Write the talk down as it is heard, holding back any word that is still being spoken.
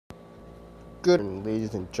Good evening,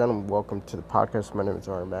 ladies and gentlemen. Welcome to the podcast. My name is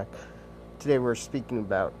Mac. Today we're speaking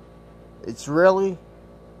about Israeli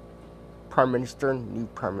Prime Minister, new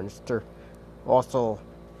Prime Minister. Also,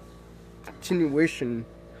 continuation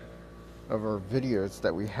of our videos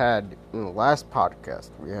that we had in the last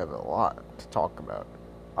podcast. We have a lot to talk about.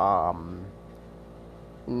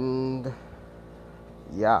 And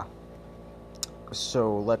yeah.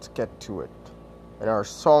 So let's get to it. And our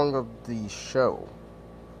song of the show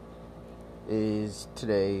is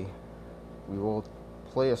today, we will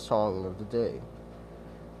play a song of the day.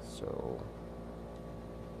 So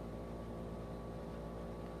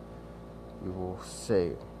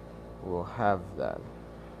we'll have that.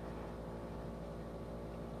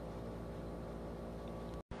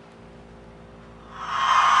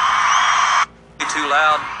 Too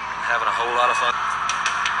loud, having a whole lot of fun.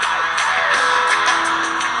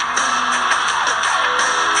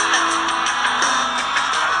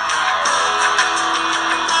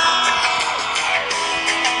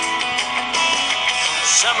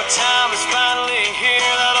 Summertime is finally here.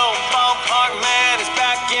 That old ballpark man is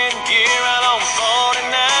back in gear out on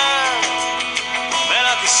 49. Man,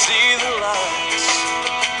 I can see the lights.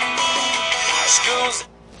 Schools.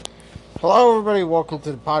 Hello, everybody. Welcome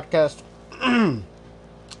to the podcast.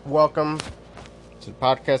 Welcome to the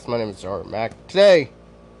podcast. My name is Mac. Today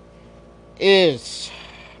is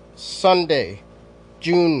Sunday,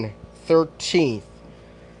 June 13th.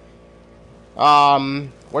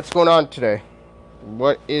 What's going on today?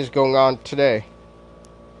 What is going on today?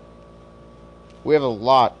 We have a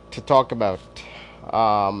lot to talk about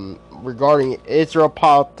regarding Israel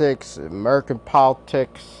politics, American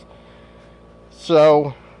politics.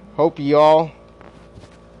 So, hope y'all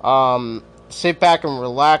sit back and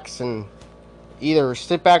relax, and either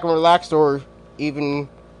sit back and relax or even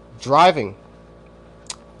driving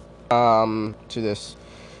to this,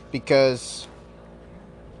 because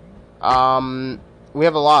we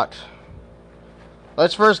have a lot.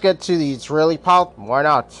 Let's first get to the Israeli politics. Why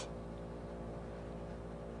not?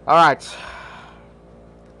 Alright.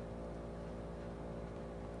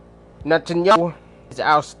 Netanyahu is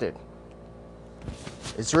ousted.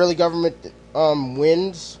 Israeli government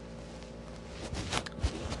wins.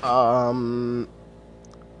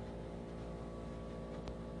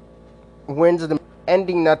 Wins the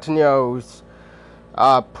ending Netanyahu's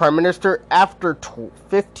prime minister after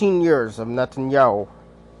 15 years of Netanyahu.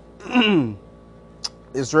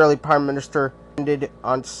 Israeli Prime Minister ended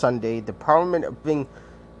on Sunday the parliament of being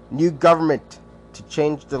new government to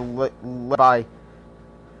change the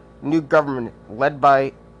new government led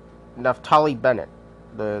by Naftali Bennett,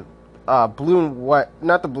 the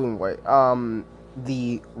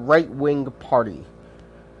the right-wing party.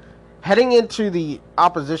 Heading into the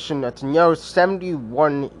opposition, Netanyahu's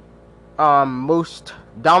 71 most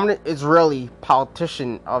dominant Israeli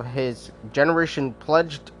politician of his generation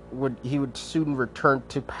pledged he would soon return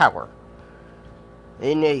to power.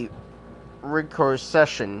 In a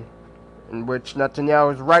recession in which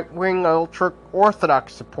Netanyahu's right-wing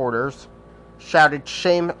ultra-Orthodox supporters shouted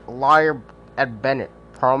 "Shame, liar" at Bennett,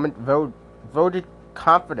 Parliament voted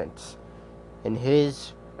confidence in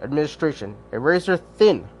his administration, a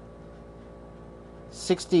razor-thin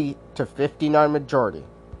 60 to 59 majority.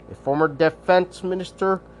 A former defense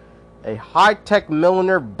minister, a high-tech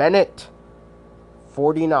millionaire, Bennett,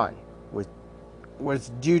 49, was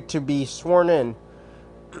due to be sworn in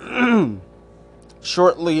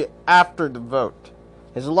shortly after the vote.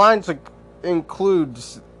 His alliance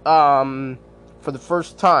includes, for the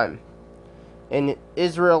first time in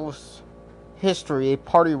Israel's history, a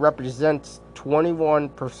party represents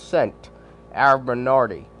 21% Arab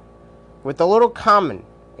minority, with a little common,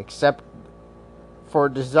 except for a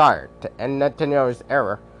desire to end Netanyahu's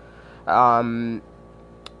era,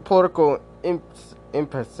 political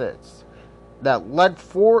impetus that led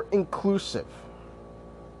four inclusive,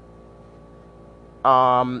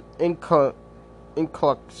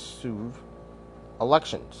 inclusive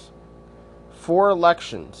elections. 4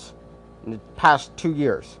 elections in the past 2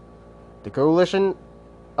 years. The coalition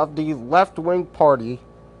of the left-wing party,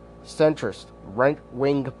 centrist,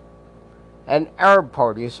 right-wing, and Arab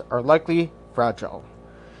parties are likely fragile.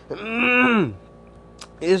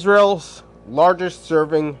 Israel's largest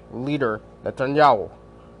serving leader, Netanyahu,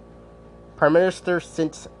 Prime Minister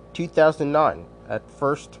since 2009, at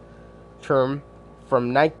first term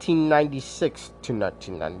from 1996 to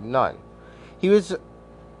 1999. He was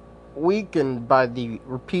weakened by the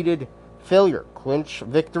repeated failure, clinch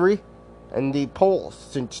victory in the polls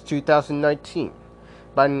since 2019,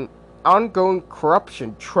 by an ongoing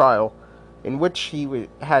corruption trial in which he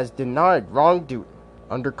has denied wrongdoing.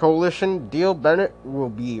 Under coalition deal, Bennett will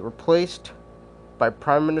be replaced by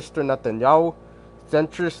Prime Minister Netanyahu,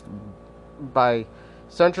 centrist Yair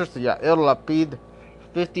Lapid,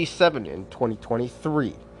 57 in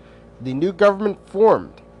 2023. The new government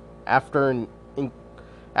formed after an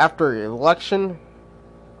election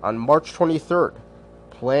on March 23rd.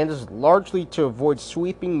 Plans largely to avoid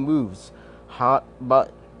sweeping moves,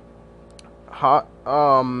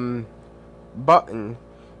 button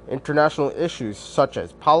international issues such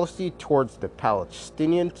as policy towards the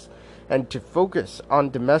Palestinians and to focus on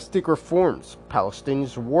domestic reforms.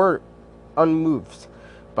 Palestinians were unmoved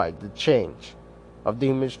by the change of the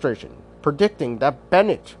administration, predicting that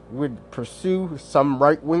Bennett would pursue some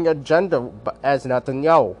right-wing agenda as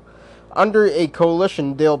Netanyahu. Under a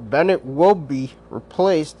coalition deal, Bennett will be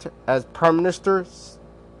replaced as Prime Minister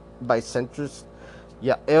by centrist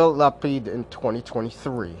Yair Lapid in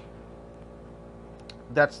 2023.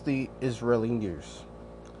 That's the Israeli news.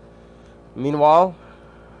 Meanwhile,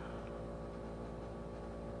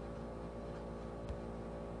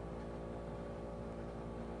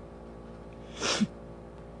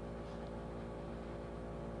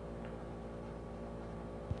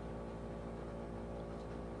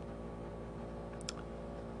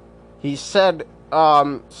 he said,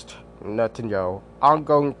 Netanyahu,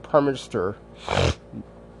 ongoing Prime Minister,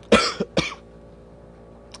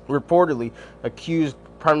 reportedly accused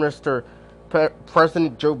President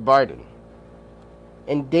Joe Biden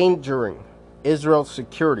endangering Israel's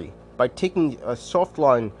security by taking a soft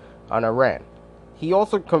line on Iran. He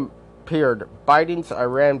also compared Biden's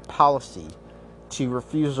Iran policy to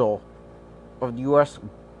refusal of the U.S.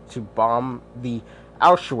 to bomb the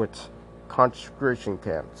Auschwitz concentration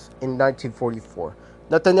camps in 1944.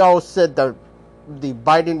 Netanyahu said that the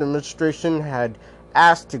Biden administration had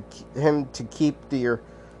asked him to keep their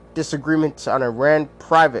disagreements on Iran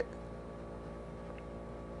private,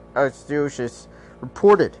 as Sources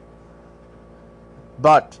reported,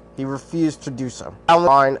 but he refused to do so.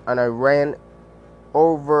 Line on Iran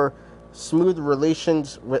over smooth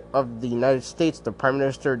relations of the United States. The Prime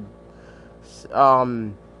Minister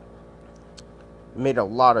made a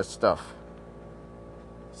lot of stuff.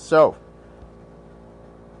 So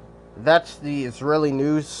that's the Israeli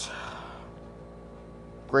news.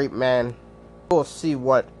 Great man. We'll see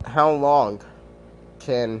how long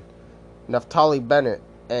can Naftali Bennett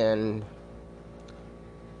and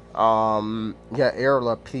Yair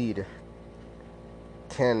Lapid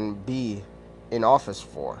can be in office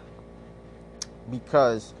for.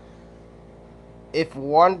 Because if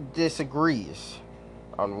one disagrees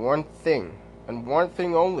on one thing, and one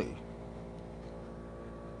thing only,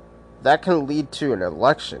 that can lead to an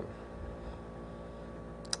election.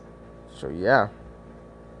 So yeah.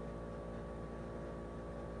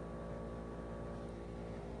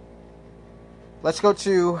 Let's go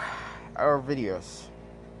to our videos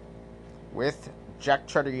with Jack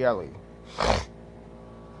Ciattarelli.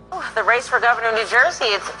 The race for governor of New Jersey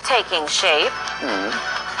is taking shape.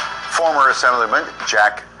 Former Assemblyman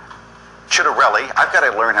Jack Ciattarelli. I've got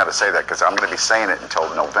to learn how to say that because I'm going to be saying it until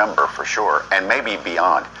November for sure, and maybe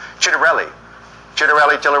beyond. Ciattarelli.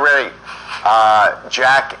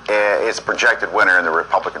 Jack is a projected winner in the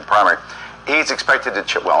Republican primary. He's expected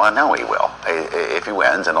to, well, I know he will. If he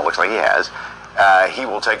wins, and it looks like he has, he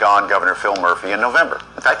will take on Governor Phil Murphy in November.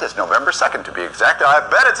 In fact, it's November 2nd to be exact. I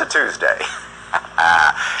bet it's a Tuesday.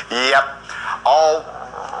 Yep. All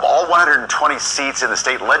 120 seats in the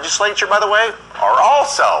state legislature, by the way, are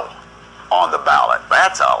also on the ballot.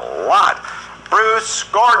 That's a lot. Bruce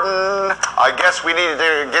Gordon, I guess we need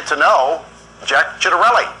to get to know Jack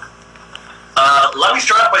Ciattarelli. Let me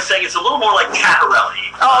start off by saying it's a little more like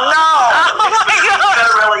Chattarelli. Oh, no! It's between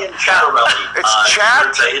Chattarelli and Chattarelli. It's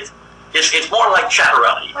Chat? It's more like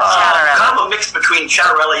Chattarelli. Chattarelli. Kind of a mix between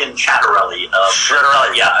Chattarelli and Chattarelli.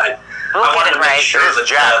 Chattarelli. Yeah. We'll I get wanted it to make right. sure It is that,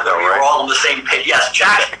 Jack, though, we're right? all on the same page. Yes,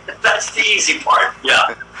 Jack. That's the easy part.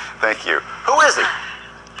 Yeah. Thank you. Who is he?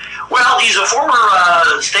 Well, he's a former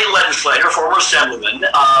state legislator, former assemblyman,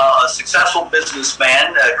 a successful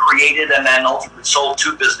businessman, created and then ultimately sold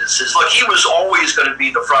two businesses. Look, he was always going to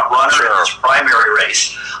be the front runner in this primary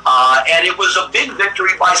race, and it was a big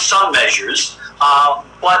victory by some measures.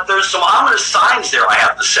 But there's some ominous signs there, I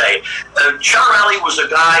have to say. Ciattarelli was a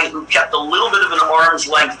guy who kept a little bit of an arm's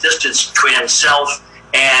length distance between himself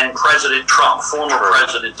and President Trump, former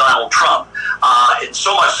President Donald Trump. And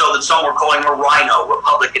so much so that some were calling him a rhino,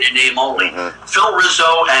 Republican in name only. Phil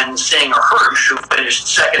Rizzo and Sanger Hirsch, who finished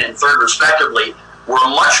second and third respectively, were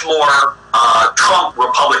much more Trump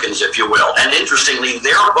Republicans, if you will. And interestingly,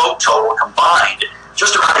 their vote total combined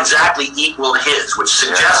just about exactly equal his, which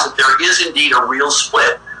suggests that there is indeed a real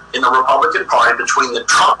split in the Republican Party between the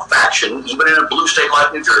Trump faction, even in a blue state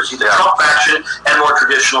like New Jersey, the Trump faction and more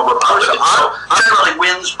traditional Republicans. So generally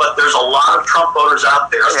wins, but there's a lot of Trump voters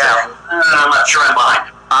out there saying, I'm not sure I'm behind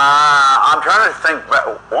him. I'm trying to think,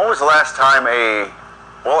 when was the last time any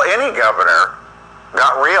governor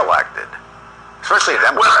got reelected, especially a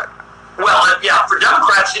Democrat? Yeah, for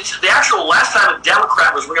Democrats, it's the actual last time a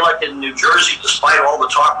Democrat was reelected in New Jersey, despite all the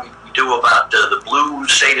talk we do about the blue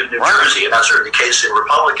state of New Jersey, and that's certainly the case in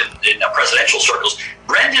Republican, in presidential circles.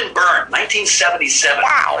 Brendan Byrne, 1977,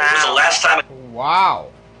 was the last time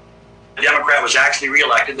a Democrat was actually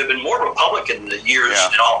reelected. There have been more Republican years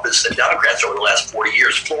in office than Democrats over the last 40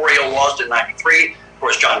 years. Florio lost in 93. Of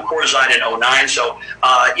course, John Corzine in 2009. So,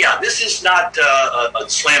 this is not a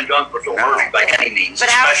slam dunk for Phil Murphy by any means. But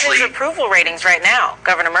how's his approval ratings right now,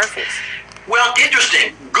 Governor Murphy's? Well,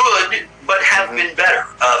 interesting. Good, but have been better.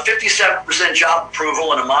 57% job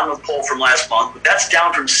approval in a Monmouth poll from last month, but that's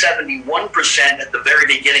down from 71% at the very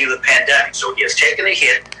beginning of the pandemic. So he has taken a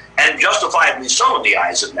hit, and justifiably so in the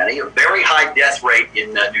eyes of many, a very high death rate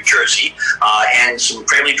in New Jersey, and some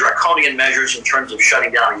fairly draconian measures in terms of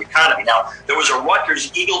shutting down the economy. Now, there was a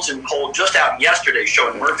Rutgers Eagleton poll just out yesterday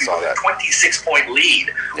showing Murphy with a 26-point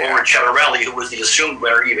lead over Cettarelli, who was the assumed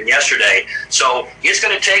winner even yesterday. So it's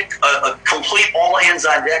going to take a complete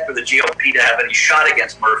all-hands-on-deck for the GOP to have any shot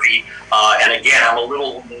against Murphy. And again,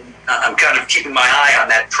 I'm kind of keeping my eye on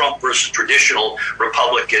that Trump versus traditional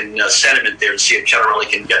Republican sentiment there to see if Cettarelli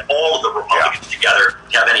can get all of the Republicans together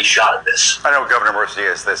to have any shot at this. I know Governor Murphy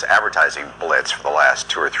has this advertising blitz for the last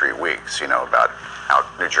 2 or 3 weeks, about how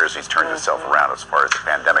New Jersey's turned itself around as far as the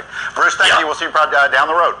pandemic. Bruce, thank you. We'll see you down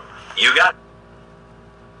the road. You got it.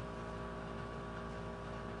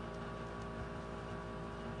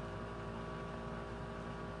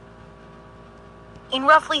 In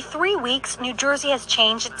roughly 3 weeks, New Jersey has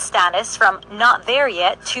changed its status from not there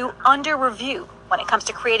yet to under review when it comes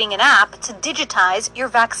to creating an app to digitize your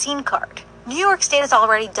vaccine card. New York State has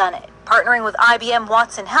already done it, partnering with IBM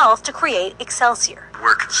Watson Health to create Excelsior.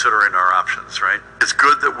 We're considering our options, right? It's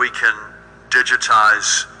good that we can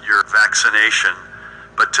digitize your vaccination,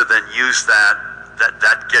 but to then use that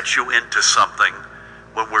gets you into something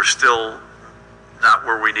when we're still not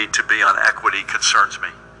where we need to be on equity concerns me.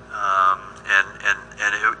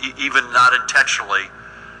 And even not intentionally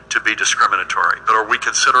to be discriminatory. But are we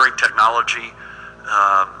considering technology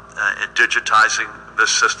and digitizing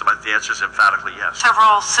this system? And the answer is emphatically yes.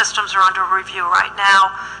 Several systems are under review right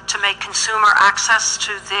now to make consumer access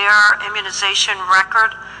to their immunization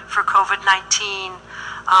record for COVID-19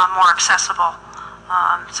 more accessible.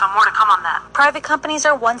 So more to come on that. Private companies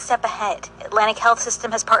are one step ahead. Atlantic Health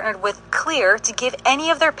System has partnered with Clear to give any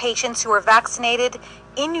of their patients who are vaccinated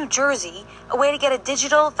in New Jersey a way to get a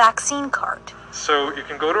digital vaccine card. So you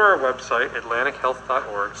can go to our website,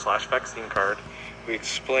 atlantichealth.org/vaccine card. We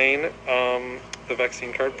explain the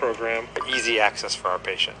vaccine card program. Easy access for our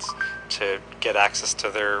patients to get access to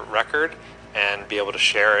their record and be able to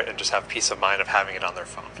share it and just have peace of mind of having it on their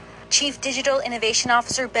phone. Chief Digital Innovation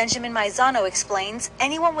Officer Benjamin Maizano explains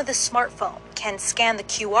anyone with a smartphone can scan the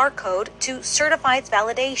QR code to certify its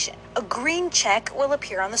validation. A green check will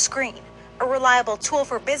appear on the screen, a reliable tool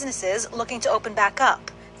for businesses looking to open back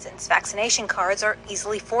up, since vaccination cards are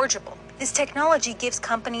easily forgeable. This technology gives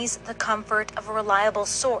companies the comfort of a reliable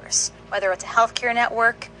source, whether it's a healthcare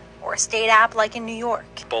network or a state app like in New York.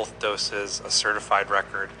 Both doses, a certified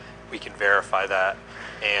record, we can verify that,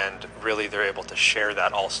 and really they're able to share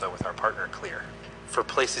that also with our partner Clear. For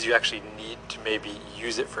places you actually need to maybe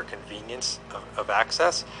use it for convenience of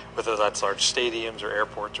access, whether that's large stadiums or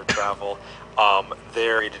airports or travel,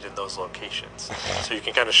 they're rated in those locations. So you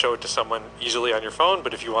can kind of show it to someone easily on your phone,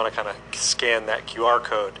 but if you want to kind of scan that QR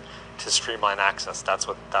code to streamline access, that's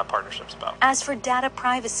what that partnership's about. As for data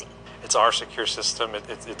privacy, it's our secure system.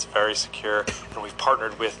 It's very secure, and we've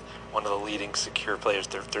partnered with one of the leading secure players.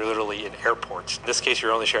 They're literally in airports. In this case,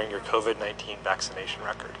 you're only sharing your COVID-19 vaccination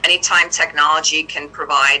record. Anytime technology can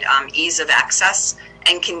provide ease of access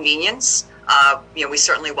and convenience, we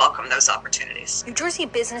certainly welcome those opportunities. New Jersey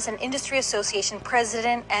Business and Industry Association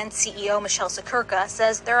President and CEO Michelle Sakurka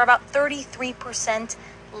says there are about 33%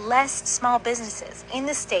 less small businesses in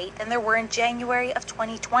the state than there were in January of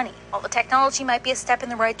 2020. While the technology might be a step in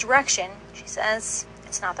the right direction, she says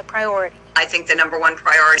it's not the priority. I think the number one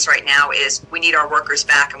priority right now is we need our workers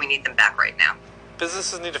back, and we need them back right now.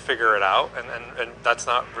 Businesses need to figure it out, and that's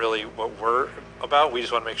not really what we're about. We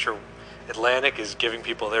just want to make sure Atlantic is giving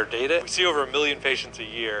people their data. We see over 1 million patients a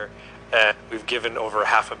year, and we've given over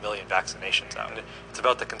 500,000 vaccinations out. And it's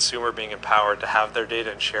about the consumer being empowered to have their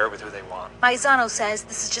data and share it with who they want. Maizano says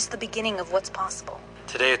this is just the beginning of what's possible.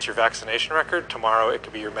 Today it's your vaccination record. Tomorrow it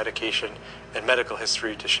could be your medication and medical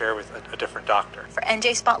history to share with a different doctor. For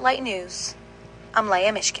NJ Spotlight News, I'm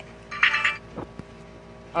Leia Mishkin.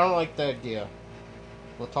 I don't like the idea.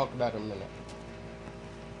 We'll talk about it in a minute.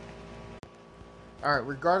 Alright,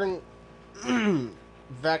 regarding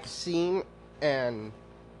vaccine and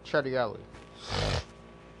Chetty.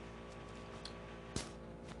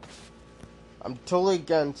 I'm totally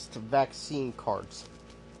against vaccine cards.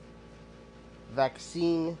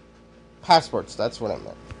 Vaccine passports, that's what I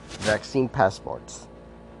meant. Vaccine passports.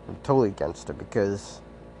 I'm totally against it because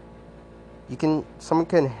someone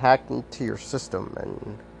can hack into your system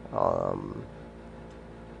and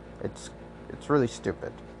it's really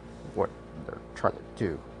stupid what they're trying to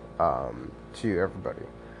do to everybody,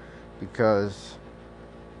 because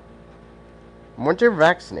once you're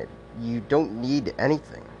vaccinated, you don't need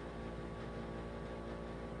anything.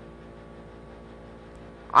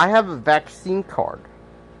 I have a vaccine card.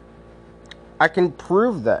 I can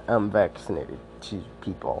prove that I'm vaccinated to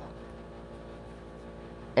people.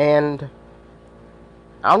 And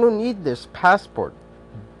I don't need this passport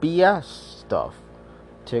BS stuff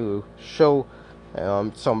to show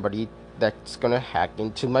somebody that's gonna hack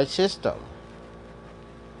into my system.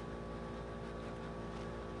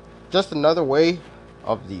 Just another way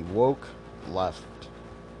of the woke left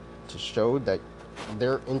to show that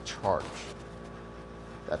they're in charge.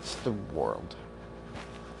 That's the world.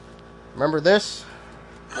 Remember this?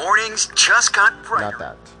 Mornings just got brighter. Not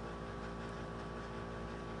that.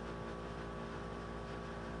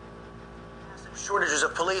 Shortages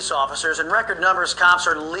of police officers and record numbers. Cops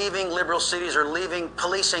are leaving liberal cities, or leaving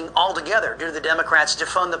policing altogether due to the Democrats'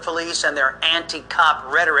 defund the police and their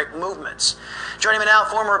anti-cop rhetoric movements. Joining me now,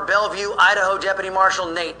 former Bellevue, Idaho Deputy Marshal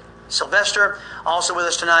Nate Sylvester. Also with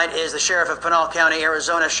us tonight is the Sheriff of Pinal County,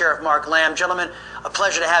 Arizona, Sheriff Mark Lamb. Gentlemen, a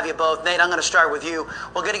pleasure to have you both. Nate, I'm going to start with you.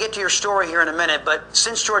 We're going to get to your story here in a minute, but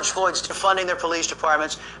since George Floyd's defunding their police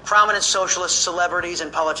departments, prominent socialist celebrities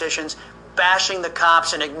and politicians bashing the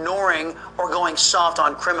cops and ignoring or going soft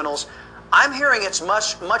on criminals, I'm hearing it's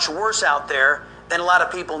much worse out there than a lot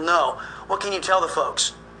of people know. What can you tell the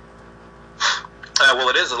folks? Well,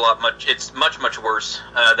 it is it's much worse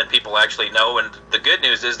than people actually know. And the good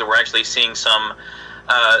news is that we're actually seeing some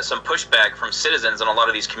pushback from citizens in a lot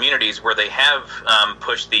of these communities where they have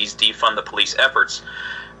pushed these defund the police efforts.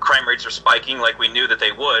 Crime rates are spiking like we knew that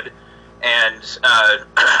they would. And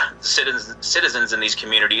citizens in these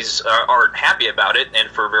communities are happy about it,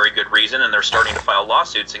 and for a very good reason, and they're starting to file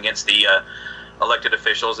lawsuits against the elected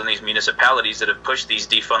officials in these municipalities that have pushed these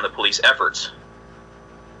defund the police efforts.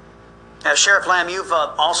 Now, Sheriff Lamb, you've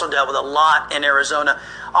also dealt with a lot in Arizona.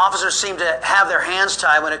 Officers seem to have their hands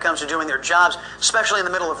tied when it comes to doing their jobs, especially in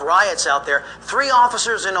the middle of riots out there. 3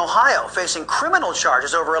 officers in Ohio facing criminal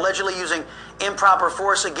charges over allegedly using improper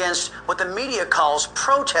force against what the media calls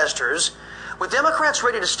protesters. With Democrats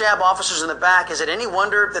ready to stab officers in the back, is it any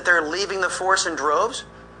wonder that they're leaving the force in droves?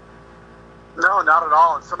 No, not at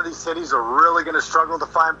all. And some of these cities are really going to struggle to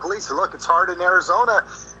find police. And look, it's hard in Arizona,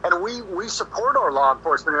 and we support our law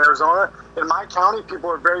enforcement in Arizona. In my county, people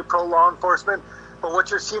are very pro-law enforcement. But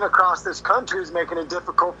what you're seeing across this country is making it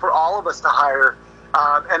difficult for all of us to hire.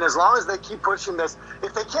 And as long as they keep pushing this,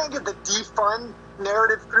 if they can't get the defund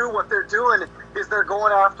narrative through, what they're doing is they're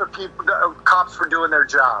going after people, cops for doing their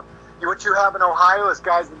job. What you have in Ohio is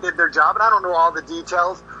guys that did their job, and I don't know all the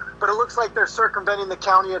details, but it looks like they're circumventing the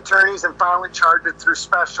county attorneys and filing charges through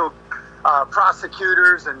special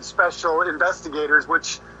prosecutors and special investigators,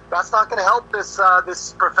 which that's not going to help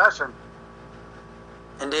this profession.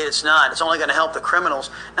 Indeed, it's not. It's only going to help the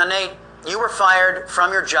criminals. Now, Nate, you were fired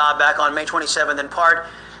from your job back on May 27th in part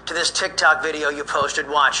to this TikTok video you posted.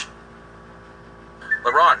 Watch.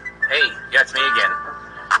 LeBron, hey, yeah, it's me again.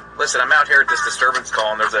 Listen, I'm out here at this disturbance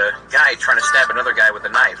call, and there's a guy trying to stab another guy with a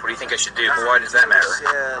knife. What do you think I should do? Why does that matter?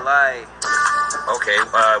 Yeah, lie. Okay,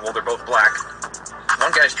 well, they're both black.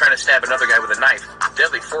 One guy's trying to stab another guy with a knife.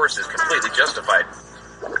 Deadly force is completely justified.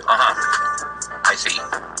 I see.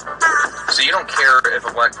 So you don't care if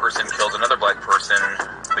a black person kills another black person,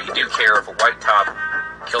 but you do care if a white cop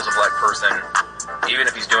kills a black person, even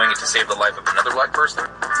if he's doing it to save the life of another black person?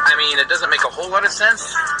 I mean, it doesn't make a whole lot of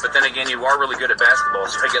sense, but then again, you are really good at basketball,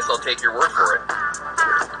 so I guess I'll take your word for it.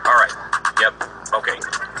 All right. Yep. Okay.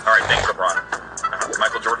 All right. Thanks, LeBron.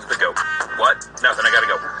 Michael Jordan's the GOAT. What? Nothing. I gotta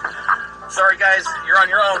go. Sorry, guys. You're on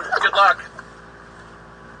your own. Good luck.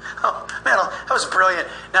 Oh, man, that was brilliant.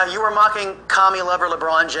 Now, you were mocking commie lover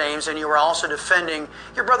LeBron James, and you were also defending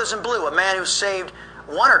your brothers in blue, a man who saved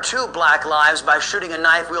 1 or 2 black lives by shooting a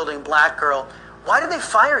knife-wielding black girl. Why did they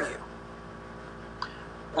fire you?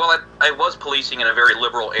 Well, I was policing in a very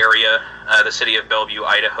liberal area, the city of Bellevue,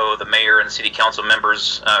 Idaho. The mayor and city council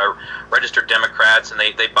members are registered Democrats, and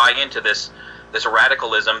they buy into this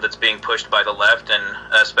radicalism that's being pushed by the left, and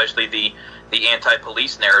especially the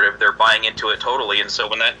anti-police narrative. They're buying into it totally. And so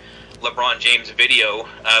when that LeBron James video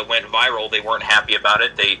went viral, they weren't happy about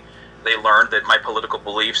it. They learned that my political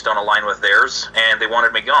beliefs don't align with theirs, and they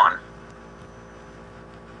wanted me gone.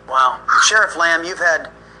 Wow. Sheriff Lamb, you've had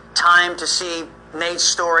time to see Nate's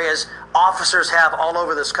story, as officers have all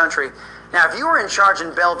over this country. Now, if you were in charge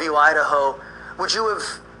in Bellevue, Idaho, would you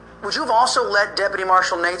have also let Deputy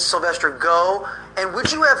Marshal Nate Sylvester go? And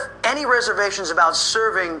would you have any reservations about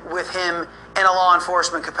serving with him in a law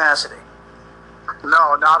enforcement capacity?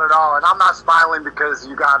 No, not at all. And I'm not smiling because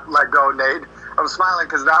you got let go, Nate. I'm smiling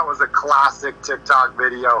because that was a classic TikTok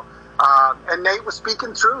video. And Nate was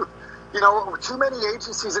speaking truth. You know, too many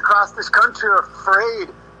agencies across this country are afraid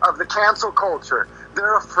of the cancel culture.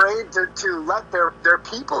 They're afraid to let their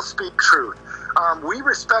people speak truth. We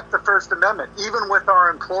respect the First Amendment, even with our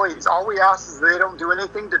employees. All we ask is they don't do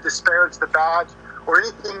anything to disparage the badge or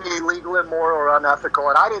anything illegal, immoral, or unethical.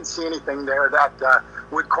 And I didn't see anything there that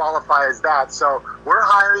would qualify as that. So we're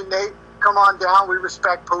hiring Nate. Come on down. We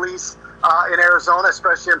respect police in Arizona,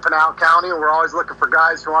 especially in Pinal County. And we're always looking for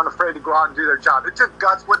guys who aren't afraid to go out and do their job. It took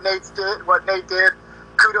guts what Nate did.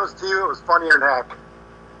 Kudos to you. It was funnier than heck.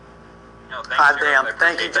 No, Damn.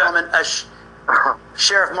 Thank you, gentlemen.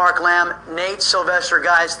 Sheriff Mark Lamb, Nate Sylvester,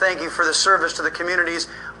 guys, thank you for the service to the communities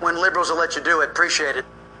when liberals will let you do it. Appreciate it.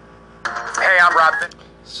 Hey, I'm Rob.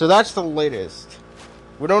 So that's the latest.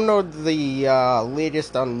 We don't know the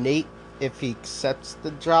latest on Nate if he accepts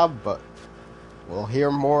the job, but we'll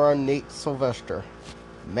hear more on Nate Sylvester.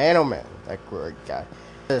 Man, oh man, that great guy.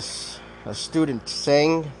 A student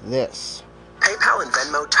saying this. PayPal and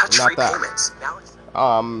Venmo touch-free payments. Now it's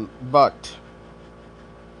but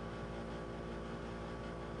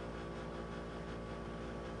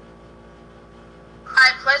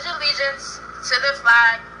I pledge allegiance to the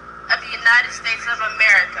flag of the United States of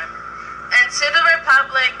America and to the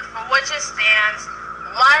republic for which it stands,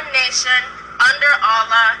 one nation, under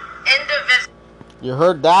Allah, indivisible. You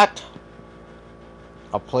heard that?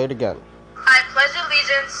 I'll play it again. I pledge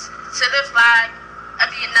allegiance to the flag of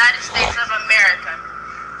the United States of America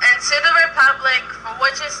and to the republic for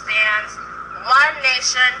which it stands, one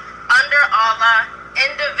nation, under Allah,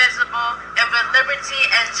 indivisible, and with liberty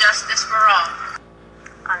and justice for all.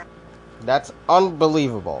 That's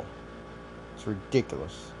unbelievable. It's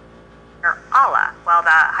ridiculous. Allah. Well,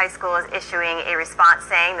 the high school is issuing a response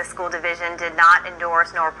saying the school division did not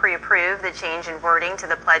endorse nor pre-approve the change in wording to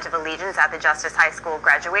the Pledge of Allegiance at the Justice High School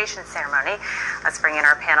graduation ceremony. Let's bring in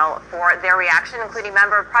our panel for their reaction, including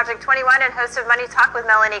member of Project 21 and host of Money Talk with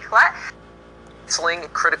Melanie Collette.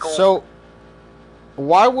 Critical. So,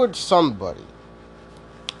 why would somebody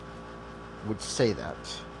would say that?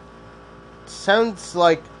 It sounds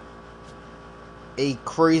like a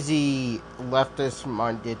crazy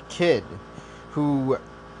leftist-minded kid who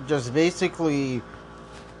just basically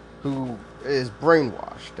who is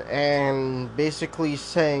brainwashed and basically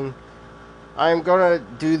saying, I'm gonna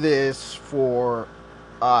do this for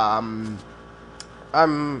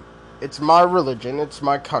it's my religion, it's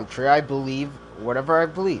my country, I believe whatever I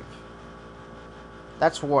believe.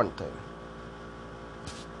 That's one thing.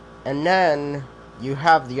 And then you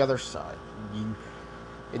have the other side.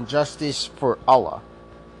 Injustice for Allah.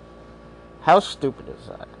 How stupid is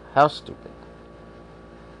that? How stupid?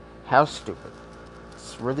 How stupid?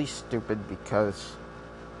 It's really stupid because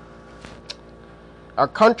our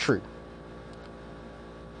country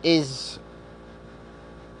is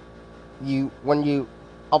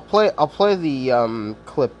I'll play the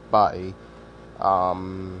clip by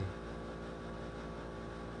trying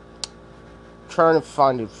to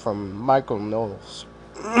find it from Michael Knowles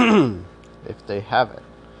if they have it.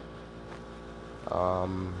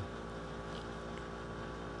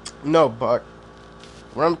 No, but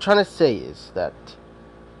what I'm trying to say is that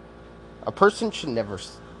a person should never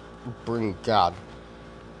bring God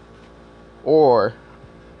or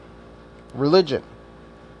religion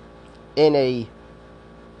in a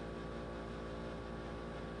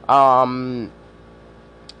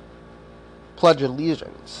pledge of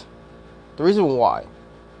allegiance. The reason why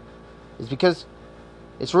is because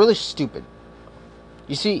it's really stupid.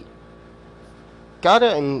 You see, God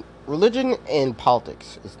and religion and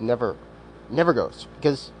politics is never goes,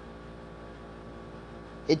 because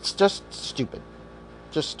it's just stupid.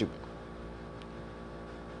 Just stupid.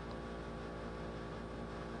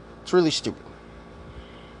 It's really stupid.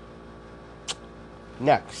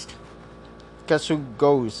 Next. Guess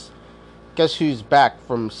who's back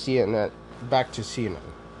from CNN, back to CNN?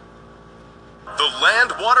 the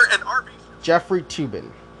Land, Water, and RV. Jeffrey Toobin.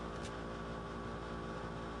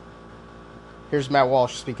 Here's Matt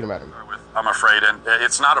Walsh speaking about him. I'm afraid, and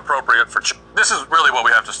it's not appropriate for... This is really what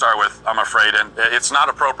we have to start with, I'm afraid, and it's not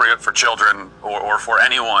appropriate for children or for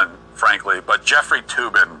anyone, frankly, but Jeffrey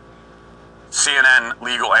Toobin, CNN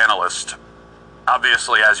legal analyst,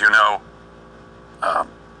 obviously, as you know,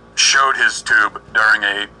 showed his tube during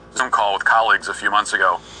a Zoom call with colleagues a few months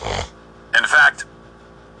ago. In fact,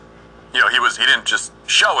 he didn't just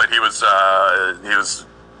show it, he was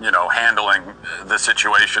handling the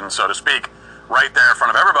situation, so to speak, right there in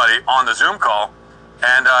front of everybody on the Zoom call,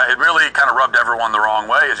 and it really kind of rubbed everyone the wrong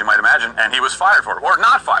way, as you might imagine, and he was fired for it, or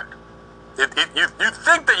not fired. You'd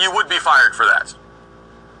think that you would be fired for that.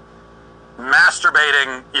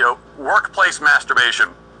 Masturbating, workplace masturbation,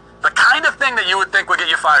 the kind of thing that you would think would get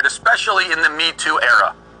you fired, especially in the Me Too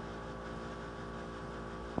era.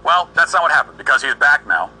 Well, that's not what happened, because he's back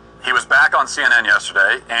now. He was back on CNN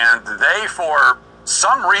yesterday, and they, for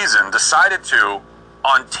some reason, decided to,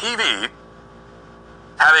 on TV,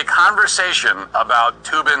 have a conversation about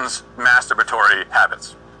Toobin's masturbatory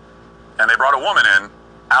habits. And they brought a woman in,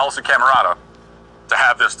 Allison Camerata, to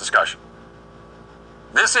have this discussion.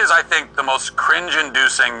 This is, I think, the most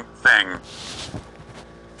cringe-inducing thing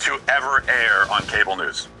to ever air on cable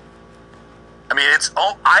news. I mean,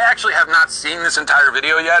 I actually have not seen this entire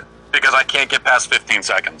video yet because I can't get past 15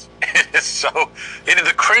 seconds.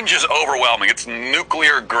 The cringe is overwhelming. It's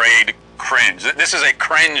nuclear-grade cringe. This is a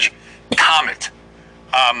cringe comet.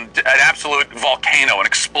 An absolute volcano, an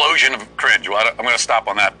explosion of cringe. Well, I'm going to stop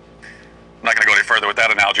on that. I'm not going to go any further with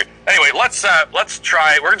that analogy. Anyway, let's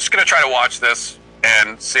try. We're just going to try to watch this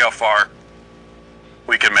and see how far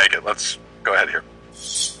we can make it. Let's go ahead here.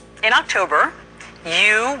 In October,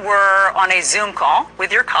 you were on a Zoom call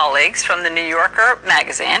with your colleagues from the New Yorker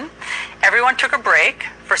magazine. Everyone took a break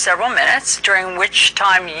for several minutes, during which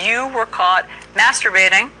time you were caught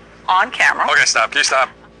masturbating on camera. Okay, stop. Can you stop?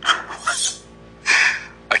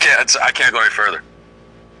 I can't go any further.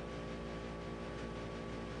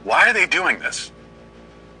 Why are they doing this?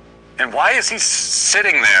 And why is he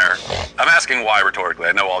sitting there? I'm asking why rhetorically.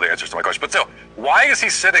 I know all the answers to my question. But still, why is he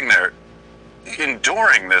sitting there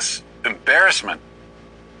enduring this embarrassment?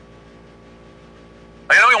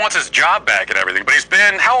 I know he wants his job back and everything, but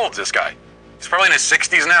how old is this guy? He's probably in his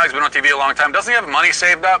 60s now. He's been on TV a long time. Doesn't he have money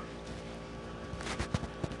saved up?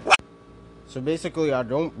 So basically, I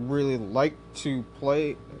don't really like to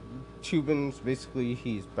play Toobin's. Basically,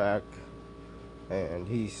 he's back, and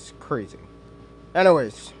he's crazy.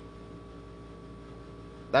 Anyways,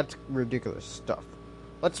 that's ridiculous stuff.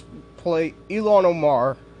 Let's play Ilhan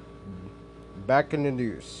Omar back in the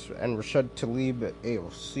news, and Rashad Tlaib at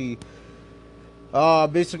AOC.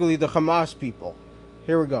 Basically, the Hamas people.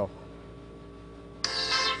 Here we go.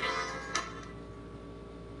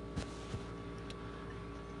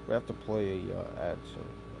 We have to play a ad soon,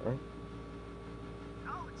 right?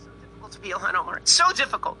 Oh, it's so difficult to be Ilhan Omar. It's so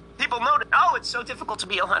difficult. People notice. Oh, it's so difficult to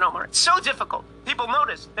be Ilhan Omar. It's so difficult. People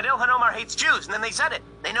notice that Ilhan Omar hates Jews, and then they said it.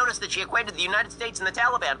 They noticed that she equated the United States and the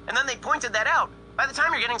Taliban, and then they pointed that out. By the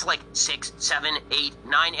time you're getting to like 6, 7, 8,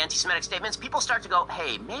 9 anti-Semitic statements, people start to go,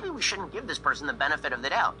 hey, maybe we shouldn't give this person the benefit of the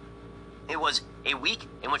doubt. It was a week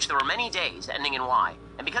in which there were many days ending in Y.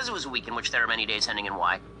 And because it was a week in which there were many days ending in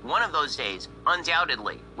Y, one of those days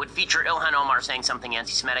undoubtedly would feature Ilhan Omar saying something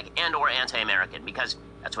anti-Semitic and or anti-American, because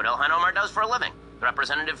that's what Ilhan Omar does for a living. The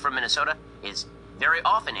representative from Minnesota is very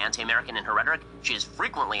often anti-American in her rhetoric. She is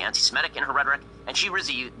frequently anti-Semitic in her rhetoric, and she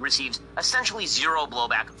receives essentially zero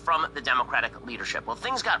blowback from the Democratic leadership. Well,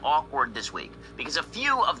 things got awkward this week because a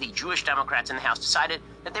few of the Jewish Democrats in the House decided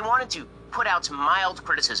that they wanted to put out some mild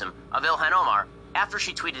criticism of Ilhan Omar after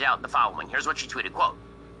she tweeted out the following. Here's what she tweeted, quote,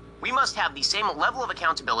 "We must have the same level of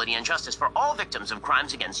accountability and justice for all victims of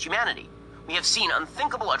crimes against humanity. We have seen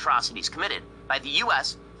unthinkable atrocities committed by the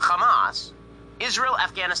U.S., Hamas, Israel,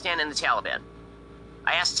 Afghanistan, and the Taliban.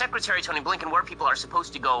 I asked Secretary Tony Blinken where people are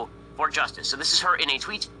supposed to go for justice." So this is her in a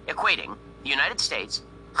tweet equating the United States,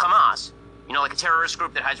 Hamas, like a terrorist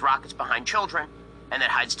group that hides rockets behind children and that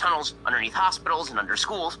hides tunnels underneath hospitals and under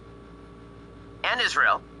schools, and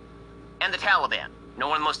Israel, and the Taliban,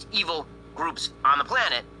 one of the most evil groups on the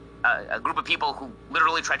planet, a group of people who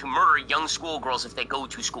literally try to murder young schoolgirls if they go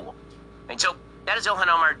to school. And so that is Ilhan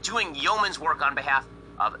Omar doing yeoman's work on behalf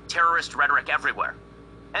of terrorist rhetoric everywhere.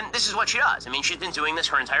 And this is what she does. She's been doing this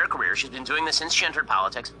her entire career. She's been doing this since she entered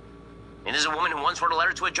politics. And this is a woman who once wrote a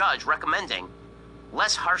letter to a judge recommending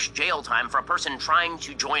less harsh jail time for a person trying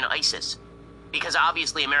to join ISIS, because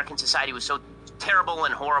obviously American society was so terrible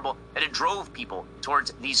and horrible that it drove people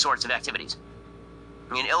towards these sorts of activities.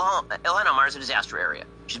 Ilhan Omar is a disaster area.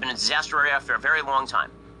 She's been a disaster area for a very long time.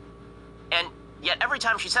 And yet every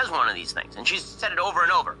time she says one of these things, and she's said it over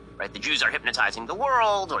and over, right? The Jews are hypnotizing the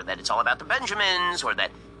world, or that it's all about the Benjamins, or that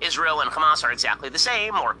Israel and Hamas are exactly the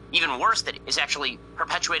same, or even worse, that it's actually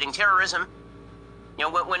perpetuating terrorism. You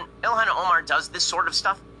know, when Ilhan Omar does this sort of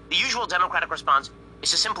stuff, the usual Democratic response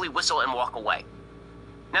is to simply whistle and walk away.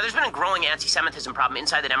 Now, there's been a growing anti-Semitism problem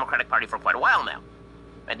inside the Democratic Party for quite a while now.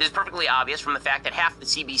 And this is perfectly obvious from the fact that half the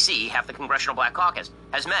CBC, half the Congressional Black Caucus,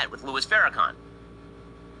 has met with Louis Farrakhan.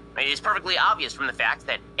 It is perfectly obvious from the fact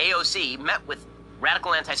that AOC met with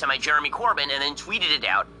radical anti-Semite Jeremy Corbyn and then tweeted it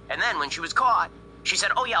out. And then when she was caught, she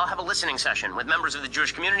said, oh yeah, I'll have a listening session with members of the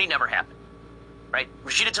Jewish community. Never happened. Right?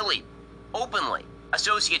 Rashida Tlaib openly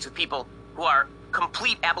associates with people who are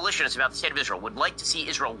complete abolitionists about the state of Israel, would like to see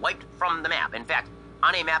Israel wiped from the map. In fact,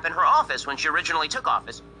 on a map in her office, when she originally took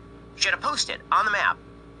office, she had a post-it on the map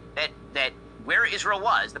that where Israel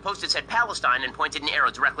was, the post-it said Palestine and pointed an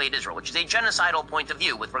arrow directly at Israel, which is a genocidal point of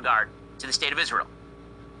view with regard to the state of Israel.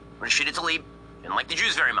 Rashida Tlaib didn't like the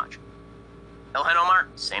Jews very much. Ilhan Omar,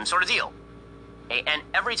 same sort of deal. And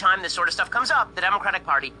every time this sort of stuff comes up, the Democratic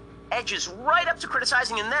Party edges right up to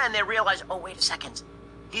criticizing, and then they realize, oh, wait a second,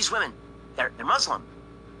 these women, they're Muslim,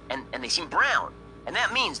 and they seem brown, and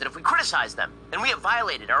that means that if we criticize them, then we have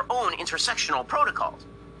violated our own intersectional protocols.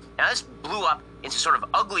 Now, this blew up into sort of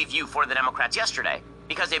ugly view for the Democrats yesterday,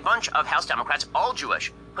 because a bunch of House Democrats, all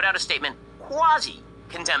Jewish, put out a statement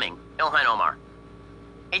quasi-condemning Ilhan Omar.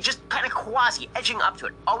 Just kind of quasi, edging up to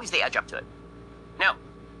it. Always they edge up to it. Now,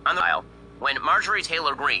 on the aisle, when Marjorie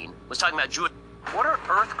Taylor Greene was talking about Jewish... What are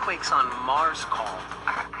earthquakes on Mars called?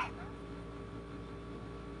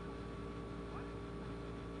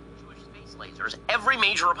 Jewish space lasers. Every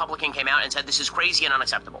major Republican came out and said this is crazy and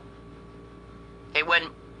unacceptable. Okay,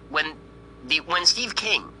 when Steve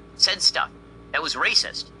King said stuff that was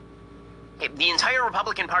racist, okay, the entire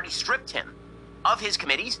Republican Party stripped him of his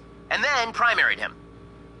committees and then primaried him.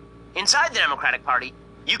 Inside the Democratic Party,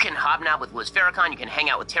 you can hobnob with Liz Farrakhan, you can hang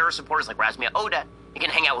out with terror supporters like Razmia Odeh, you can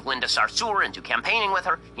hang out with Linda Sarsour and do campaigning with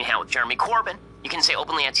her, you can hang out with Jeremy Corbyn, you can say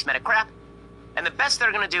openly anti-Semitic crap, and the best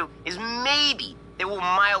they're going to do is maybe they will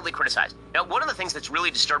mildly criticize. Now, one of the things that's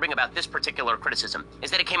really disturbing about this particular criticism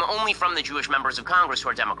is that it came only from the Jewish members of Congress who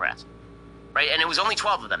are Democrats, right? And it was only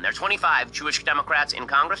 12 of them. There are 25 Jewish Democrats in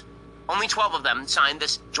Congress. Only 12 of them signed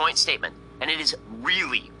this joint statement, and it is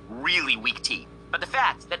really, really weak tea. But the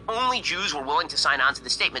fact that only Jews were willing to sign on to the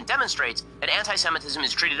statement demonstrates that anti-Semitism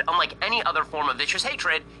is treated unlike any other form of vicious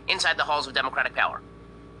hatred inside the halls of democratic power.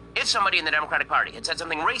 If somebody in the Democratic Party had said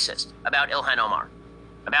something racist about Ilhan Omar,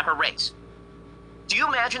 about her race, do you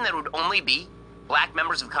imagine that it would only be black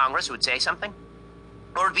members of Congress who would say something?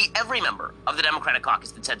 Or it would be every member of the Democratic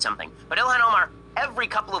caucus that said something? But Ilhan Omar, every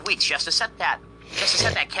couple of weeks, she has to set that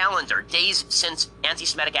calendar, days since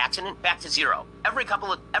anti-Semitic accident, back to zero. Every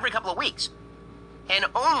couple of weeks. And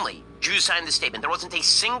only Jews signed the statement. There wasn't a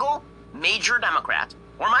single major Democrat,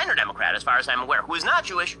 or minor Democrat as far as I'm aware, who is not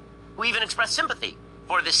Jewish, who even expressed sympathy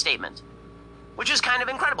for this statement. Which is kind of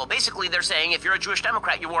incredible. Basically, they're saying if you're a Jewish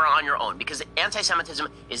Democrat, you are on your own, because anti-Semitism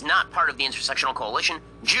is not part of the intersectional coalition.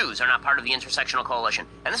 Jews are not part of the intersectional coalition.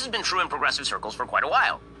 And this has been true in progressive circles for quite a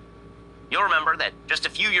while. You'll remember that just a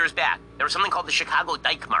few years back, there was something called the Chicago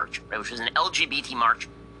Dyke March, right, which was an LGBT march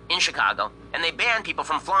in Chicago, and they banned people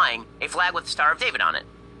from flying a flag with the Star of David on it,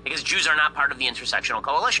 because Jews are not part of the intersectional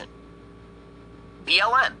coalition.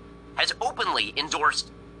 BLM has openly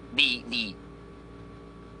endorsed the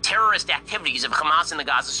terrorist activities of Hamas in the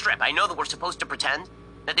Gaza Strip. I know that we're supposed to pretend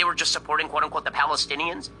that they were just supporting, quote-unquote, the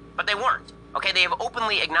Palestinians, but they weren't. Okay, they have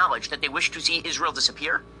openly acknowledged that they wish to see Israel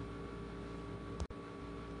disappear.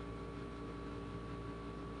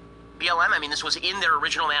 BLM, I mean, this was in their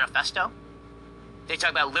original manifesto. They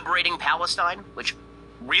talk about liberating Palestine, which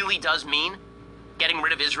really does mean getting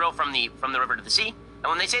rid of Israel from the river to the sea. And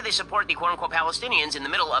when they say they support the quote-unquote Palestinians in the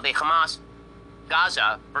middle of a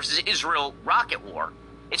Hamas-Gaza versus Israel rocket war,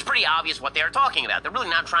 it's pretty obvious what they are talking about. They're really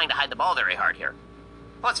not trying to hide the ball very hard here.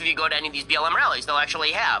 Plus, if you go to any of these BLM rallies, they'll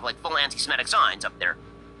actually have, like, full anti-Semitic signs up there.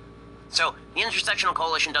 So, the intersectional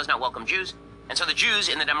coalition does not welcome Jews, and so the Jews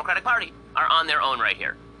in the Democratic Party are on their own right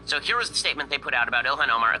here. So here was the statement they put out about Ilhan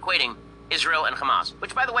Omar equating Israel and Hamas,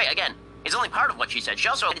 which, by the way, again, is only part of what she said. She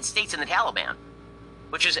also United States and the Taliban,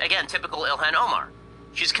 which is, again, typical Ilhan Omar.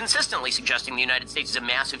 She's consistently suggesting the United States is a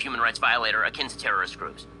massive human rights violator akin to terrorist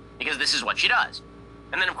groups, because this is what she does.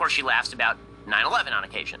 And then, of course, she laughs about 9/11 on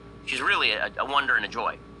occasion. She's really a wonder and a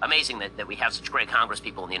joy. Amazing that we have such great Congress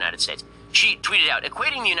people in the United States. She tweeted out,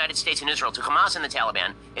 equating the United States and Israel to Hamas and the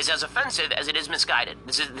Taliban is as offensive as it is misguided.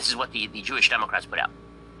 This is what the Jewish Democrats put out.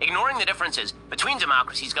 ignoring the differences between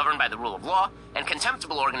democracies governed by the rule of law and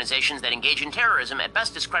contemptible organizations that engage in terrorism at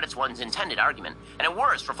best discredits one's intended argument, and at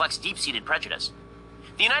worst reflects deep-seated prejudice.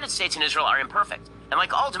 The United States and Israel are imperfect, and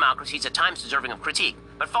like all democracies at times deserving of critique,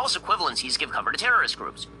 but false equivalencies give cover to terrorist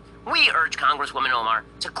groups. We urge Congresswoman Omar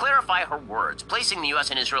to clarify her words, placing the U.S.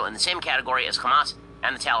 and Israel in the same category as Hamas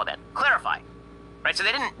and the Taliban. Clarify. Right, so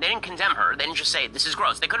they didn't condemn her, they didn't just say, this is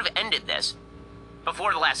gross. They could have ended this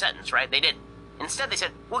before the last sentence, right? They didn't. Instead, they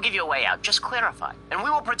said, we'll give you a way out. Just clarify. And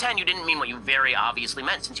we will pretend you didn't mean what you very obviously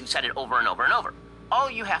meant since you said it over and over and over.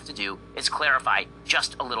 All you have to do is clarify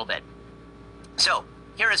just a little bit. So,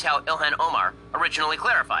 here is how Ilhan Omar originally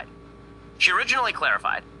clarified. She originally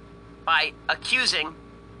clarified by accusing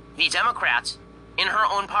the Democrats in her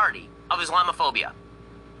own party of Islamophobia.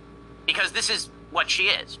 Because this is what she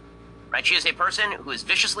is, right? She is a person who is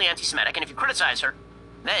viciously anti-Semitic, and if you criticize her,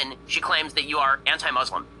 then she claims that you are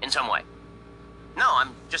anti-Muslim in some way. No, I'm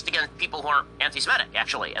just against people who are anti-Semitic,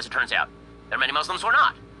 actually, as it turns out. There are many Muslims who are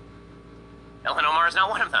not. Ilhan Omar is not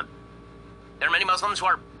one of them. There are many Muslims who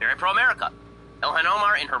are very pro-America. Ilhan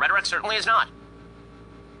Omar, in her rhetoric, certainly is not.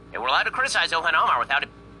 And we're allowed to criticize Ilhan Omar without it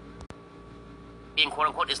being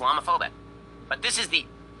quote-unquote Islamophobic. But this is the...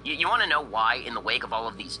 You want to know why, in the wake of all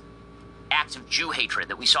of these acts of Jew hatred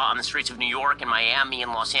that we saw on the streets of New York and Miami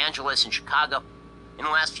and Los Angeles and Chicago in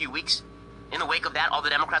the last few weeks, in the wake of that, all the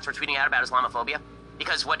Democrats were tweeting out about Islamophobia?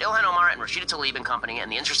 Because what Ilhan Omar and Rashida Tlaib and company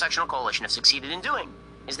and the Intersectional Coalition have succeeded in doing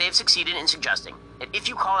is they have succeeded in suggesting that if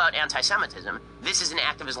you call out anti-Semitism, this is an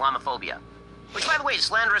act of Islamophobia. Which, by the way, is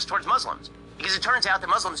slanderous towards Muslims, because it turns out that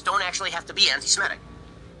Muslims don't actually have to be anti-Semitic.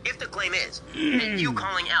 If the claim is that you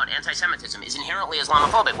calling out anti-Semitism is inherently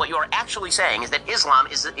Islamophobic, what you are actually saying is that Islam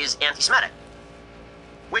is anti-Semitic.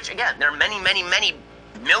 Which, again, there are many, many, many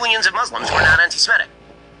millions of Muslims who are not anti-Semitic.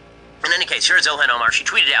 In any case, here's Ilhan Omar. She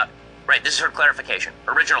tweeted out, right, this is her clarification,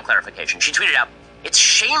 original clarification. She tweeted out, it's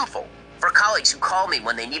shameful for colleagues who call me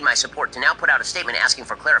when they need my support to now put out a statement asking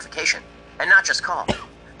for clarification, and not just call.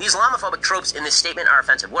 The Islamophobic tropes in this statement are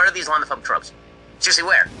offensive. What are the Islamophobic tropes? Seriously,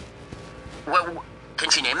 where? Can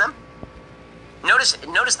she name them? Notice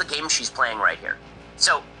the game she's playing right here.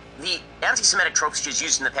 So, the anti-Semitic tropes she's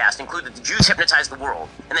used in the past include that the Jews hypnotize the world,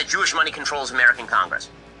 and that Jewish money controls American Congress.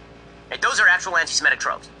 Right, those are actual anti-Semitic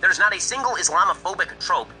tropes. There's not a single Islamophobic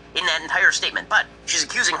trope in that entire statement, but she's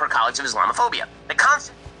accusing her colleagues of Islamophobia. The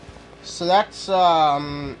concept... So that's,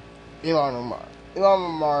 Ilhan Omar. Ilhan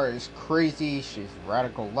Omar is crazy, she's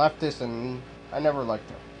radical leftist, and I never liked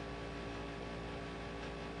her.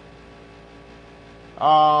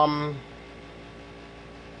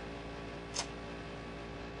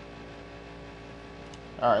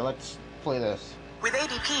 Alright, let's play this. With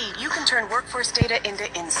ADP, you can turn workforce data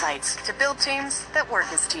into insights to build teams that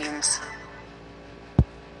work as teams.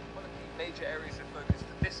 One of the major areas of focus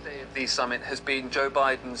for this day of the summit has been Joe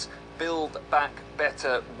Biden's Build Back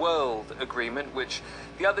Better World agreement, which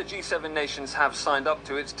the other G7 nations have signed up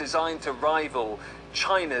to. It's designed to rival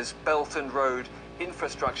China's Belt and Road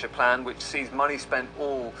infrastructure plan, which sees money spent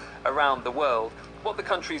all around the world. What the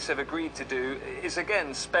countries have agreed to do is,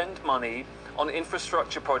 again, spend money on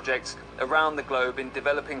infrastructure projects around the globe in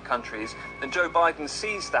developing countries, and Joe Biden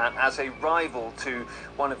sees that as a rival to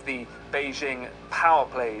one of the Beijing power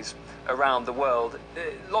plays around the world.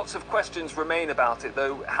 Lots of questions remain about it,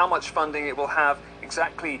 though. How much funding it will have,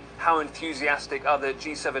 exactly how enthusiastic other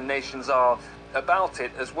G7 nations are about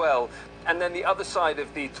it as well. And then the other side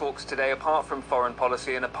of the talks today, apart from foreign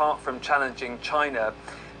policy and apart from challenging China,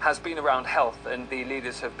 has been around health, and the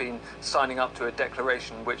leaders have been signing up to a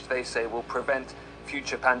declaration which they say will prevent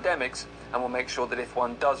future pandemics and will make sure that if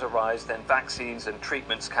one does arise, then vaccines and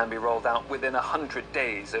treatments can be rolled out within 100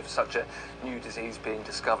 days of such a new disease being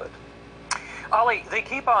discovered. Ali, they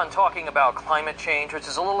keep on talking about climate change, which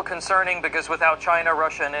is a little concerning because without China,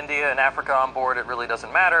 Russia, and India and Africa on board, it really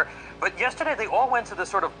doesn't matter. But yesterday they all went to this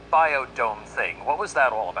sort of biodome thing. What was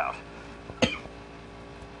that all about?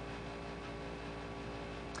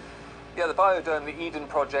 Yeah, the Biodome, the Eden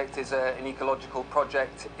Project, is an ecological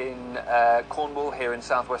project in Cornwall, here in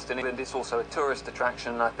southwestern England. It's also a tourist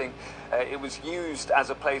attraction, and I think it was used as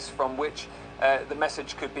a place from which the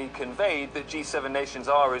message could be conveyed that G7 nations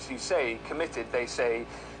are, as you say, committed, they say,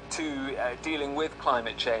 to dealing with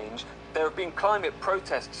climate change. There have been climate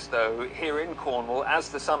protests, though, here in Cornwall as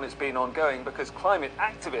the summit's been ongoing, because climate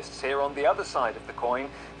activists here on the other side of the coin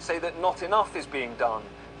say that not enough is being done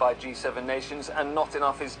by G7 nations, and not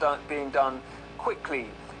enough is being done quickly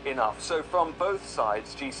enough. So from both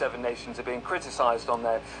sides, G7 nations are being criticised on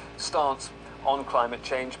their stance on climate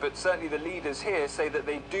change, but certainly the leaders here say that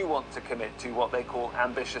they do want to commit to what they call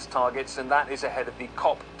ambitious targets, and that is ahead of the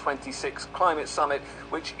COP26 climate summit,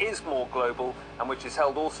 which is more global and which is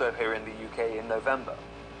held also here in the UK in November.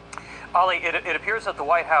 Ali, it appears that the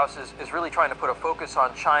White House is really trying to put a focus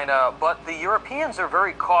on China, but the Europeans are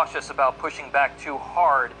very cautious about pushing back too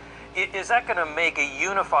hard. Is that going to make a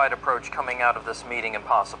unified approach coming out of this meeting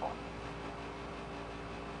impossible?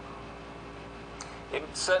 It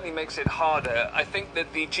certainly makes it harder. I think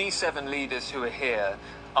that the G7 leaders who are here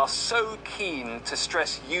are so keen to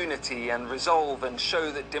stress unity and resolve and show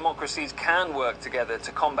that democracies can work together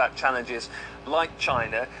to combat challenges like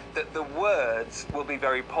China, that the words will be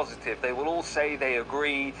very positive. They will all say they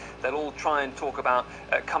agree. They'll all try and talk about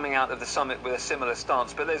coming out of the summit with a similar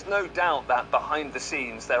stance. But there's no doubt that behind the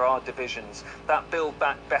scenes there are divisions. That Build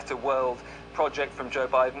Back Better World project from Joe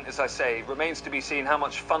Biden, as I say, remains to be seen how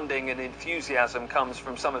much funding and enthusiasm comes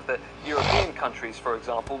from some of the European countries, for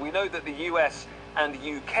example. We know that the US and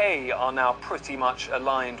UK are now pretty much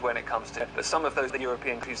aligned when it comes to it, but some of those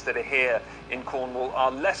European countries that are here in Cornwall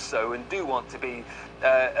are less so and do want to be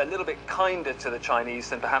a little bit kinder to the Chinese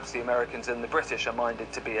than perhaps the Americans and the British are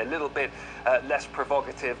minded to be, a little bit less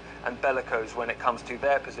provocative and bellicose when it comes to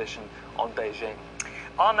their position on Beijing.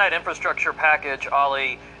 On that infrastructure package,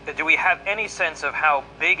 Ali, do we have any sense of how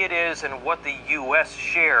big it is and what the U.S.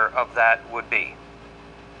 share of that would be?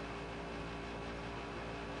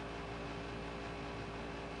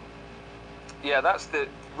 Yeah, that's the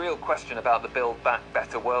real question about the Build Back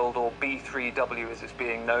Better World, or B3W as it's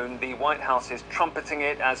being known. The White House is trumpeting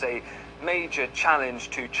it as a major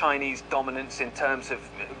challenge to Chinese dominance in terms of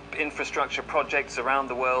infrastructure projects around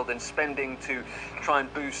the world and spending to try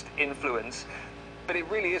and boost influence. But it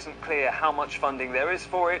really isn't clear how much funding there is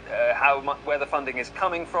for it, where the funding is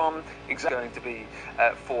coming from, exactly going to be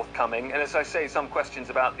forthcoming. And as I say, some questions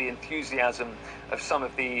about the enthusiasm of some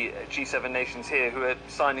of the G7 nations here who are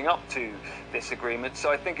signing up to this agreement.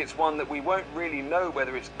 So I think it's one that we won't really know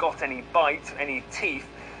whether it's got any bite, any teeth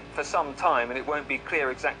for some time, and it won't be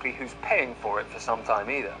clear exactly who's paying for it for some time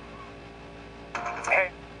either.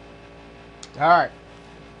 All right.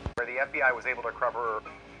 Where the FBI was able to cover.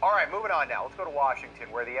 All right, moving on now. Let's go to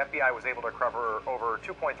Washington, where the FBI was able to recover over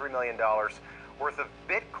 $2.3 million worth of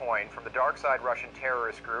Bitcoin from the dark side Russian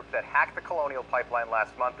terrorist group that hacked the Colonial Pipeline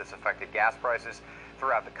last month. This affected gas prices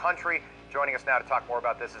throughout the country. Joining us now to talk more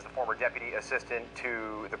about this is the former Deputy Assistant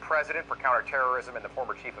to the President for Counterterrorism and the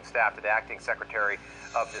former Chief of Staff to the Acting Secretary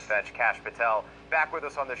of Defense, Kash Patel. Back with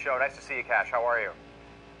us on the show. Nice to see you, Kash. How are you?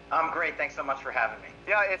 I'm great. Thanks so much for having me.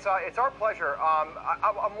 Yeah, it's our pleasure.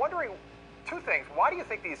 I'm wondering two things. Why do you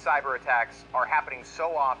think these cyber attacks are happening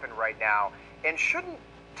so often right now? And shouldn't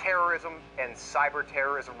terrorism and cyber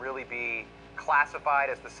terrorism really be classified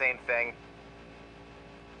as the same thing?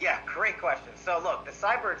 Yeah, great question. So look, the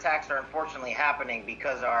cyber attacks are unfortunately happening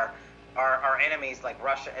because our enemies like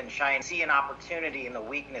Russia and China see an opportunity in the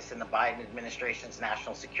weakness in the Biden administration's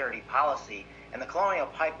national security policy. And the Colonial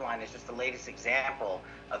Pipeline is just the latest example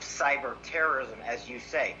of cyber terrorism, as you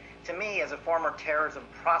say. To me, as a former terrorism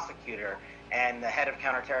prosecutor and the head of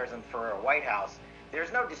counterterrorism for a White House,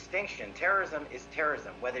 there's no distinction. Terrorism is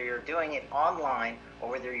terrorism, whether you're doing it online or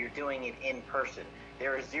whether you're doing it in person.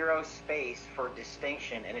 There is zero space for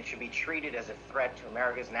distinction, and it should be treated as a threat to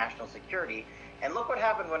America's national security. And look what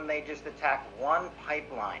happened when they just attacked one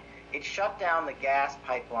pipeline. It shut down the gas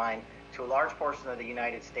pipeline to a large portion of the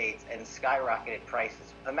United States and skyrocketed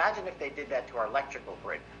prices. Imagine if they did that to our electrical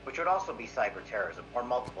grid, which would also be cyber terrorism, or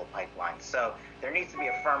multiple pipelines. So there needs to be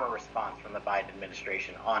a firmer response from the Biden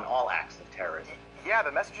administration on all acts of terrorism. Yeah, the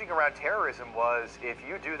messaging around terrorism was, if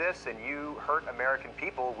you do this and you hurt American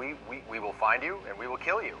people, we will find you and we will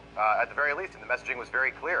kill you, at the very least. And the messaging was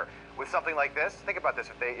very clear. With something like this, think about this.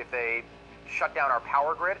 If they shut down our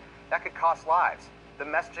power grid, that could cost lives. The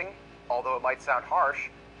messaging, although it might sound harsh,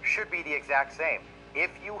 should be the exact same. If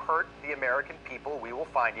you hurt the American people, we will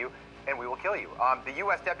find you and we will kill you. The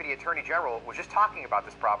U.S. Deputy Attorney General was just talking about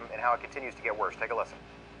this problem and how it continues to get worse. Take a listen.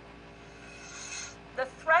 The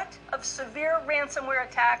threat of severe ransomware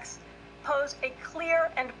attacks pose a clear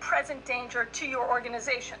and present danger to your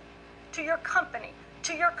organization, to your company,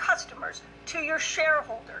 to your customers, to your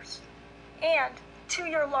shareholders, and to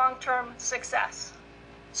your long-term success.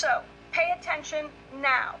 So pay attention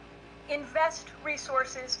now. Invest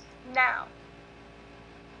resources now.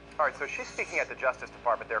 All right, so she's speaking at the Justice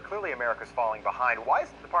Department there. Clearly America's falling behind. Why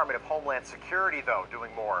isn't the Department of Homeland Security, though,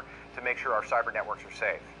 doing more to make sure our cyber networks are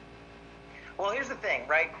safe? Well, here's the thing,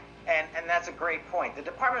 right? And that's a great point. The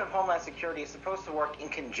Department of Homeland Security is supposed to work in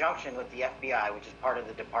conjunction with the FBI, which is part of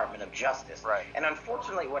the Department of Justice. Right. And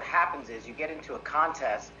unfortunately, what happens is you get into a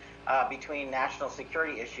contest between national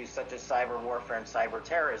security issues such as cyber warfare and cyber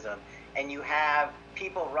terrorism, and you have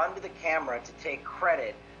people run to the camera to take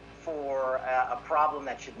credit for a problem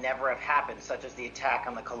that should never have happened, such as the attack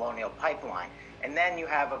on the Colonial Pipeline. And then you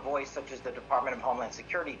have a voice such as the Department of Homeland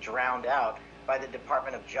Security drowned out by the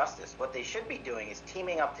Department of Justice. What they should be doing is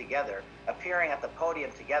teaming up together, appearing at the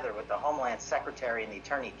podium together with the Homeland Secretary and the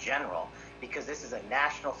Attorney General, because this is a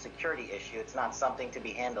national security issue. It's not something to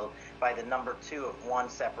be handled by the number two of one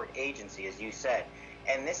separate agency, as you said.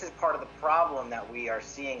 And this is part of the problem that we are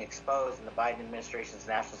seeing exposed in the Biden administration's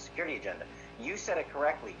national security agenda. You said it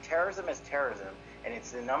correctly. Terrorism is terrorism, and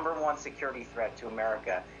it's the number one security threat to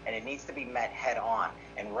America, and it needs to be met head on.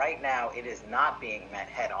 And right now, it is not being met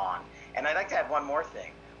head on. And I'd like to add one more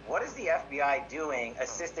thing. What is the FBI doing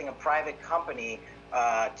assisting a private company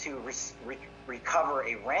to recover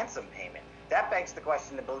a ransom payment? That begs the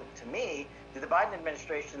question to me, did the Biden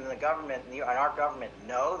administration and the government and our government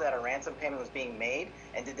know that a ransom payment was being made?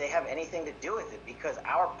 And did they have anything to do with it? Because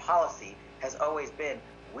our policy has always been,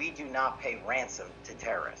 we do not pay ransom to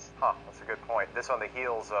terrorists. That's a good point. This on the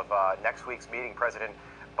heels of next week's meeting. President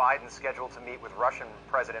Biden scheduled to meet with Russian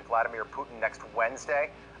President Vladimir Putin next Wednesday.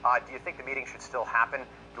 Do you think the meeting should still happen?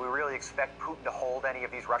 Do we really expect Putin to hold any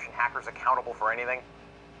of these Russian hackers accountable for anything?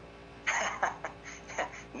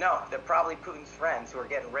 No, they're probably Putin's friends who are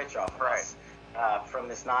getting rich off of us from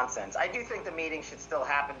this nonsense. I do think the meeting should still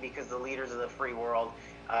happen because the leaders of the free world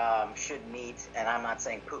should meet, and I'm not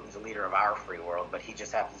saying Putin's a leader of our free world, but he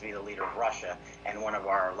just happens to be the leader of Russia and one of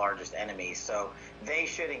our largest enemies. So they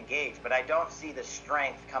should engage, but I don't see the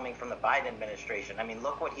strength coming from the Biden administration. I mean,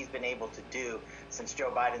 look what he's been able to do since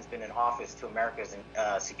Joe Biden's been in office to America's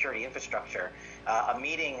security infrastructure. A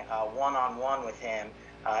meeting one-on-one with him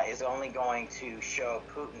is only going to show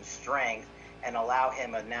Putin's strength and allow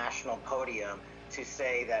him a national podium to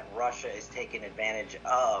say that Russia is taking advantage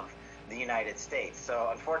of the United States. So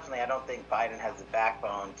unfortunately, I don't think Biden has the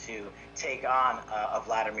backbone to take on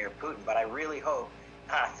Vladimir Putin, but I really hope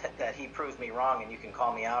that he proves me wrong, and you can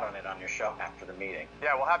call me out on it on your show after the meeting.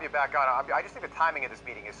 Yeah, we'll have you back on. I just think the timing of this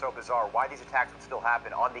meeting is so bizarre. Why these attacks would still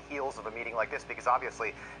happen on the heels of a meeting like this, because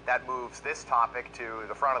obviously that moves this topic to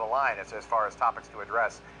the front of the line as far as topics to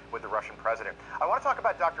address with the Russian president. I want to talk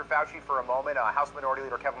about Dr. Fauci for a moment. House Minority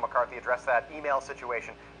Leader Kevin McCarthy addressed that email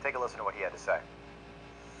situation. Take a listen to what he had to say.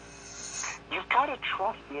 You've got to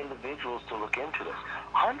trust the individuals to look into this.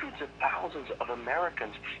 Hundreds of thousands of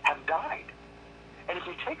Americans have died. And if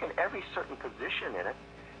you've taken every certain position in it,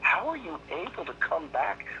 how are you able to come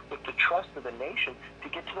back with the trust of the nation to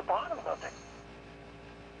get to the bottom of it?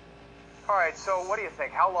 All right, so what do you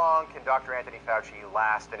think? How long can Dr. Anthony Fauci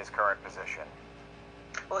last in his current position?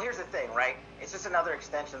 Well, here's the thing, right? It's just another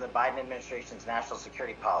extension of the Biden administration's national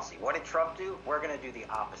security policy. What did Trump do? We're going to do the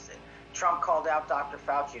opposite. Trump called out Dr.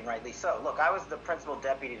 Fauci, and rightly so. Look, I was the principal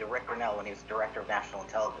deputy to Rick Grenell when he was director of national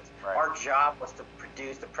intelligence. Right. Our job was to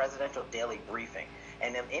produce the presidential daily briefing.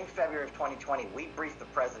 And in February of 2020, we briefed the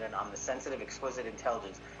president on the sensitive, exquisite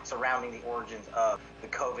intelligence surrounding the origins of the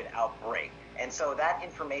COVID outbreak. And so that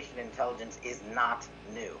information intelligence is not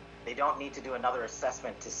new. They don't need to do another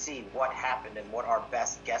assessment to see what happened and what our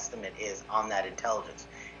best guesstimate is on that intelligence.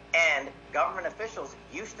 And government officials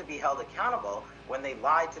used to be held accountable when they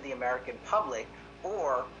lied to the American public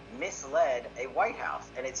or misled a White House.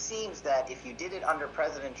 And it seems that if you did it under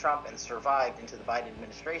President Trump and survived into the Biden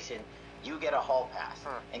administration, you get a hall pass.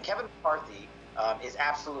 And Kevin McCarthy is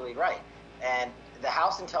absolutely right. And the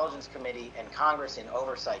House Intelligence Committee and Congress in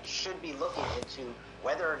oversight should be looking into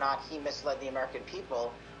whether or not he misled the American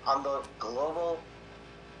people on the global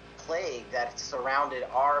plague that surrounded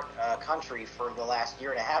our country for the last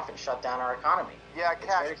year and a half and shut down our economy. Yeah,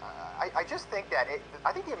 Cash, I just think that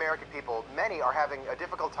I think the American people, many are having a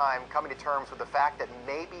difficult time coming to terms with the fact that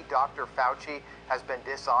maybe Dr. Fauci has been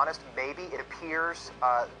dishonest. Maybe it appears,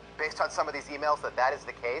 based on some of these emails, that is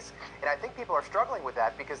the case. And I think people are struggling with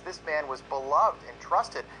that because this man was beloved and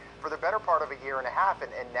trusted for the better part of a year and a half.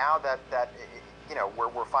 And now that you know,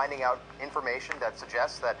 we're finding out information that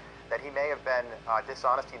suggests that he may have been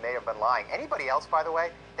dishonest, he may have been lying. Anybody else, by the way,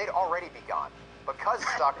 they'd already be gone. Because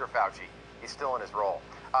it's Dr. Fauci, he's still in his role.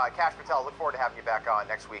 Kash Patel, look forward to having you back on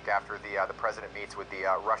next week after the president meets with the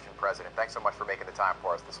Russian president. Thanks so much for making the time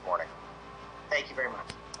for us this morning. Thank you very much.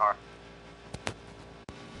 All right.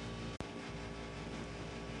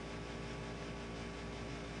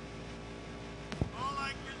 All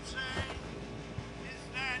I can say is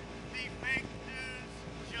that the fake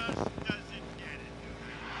news just doesn't get it.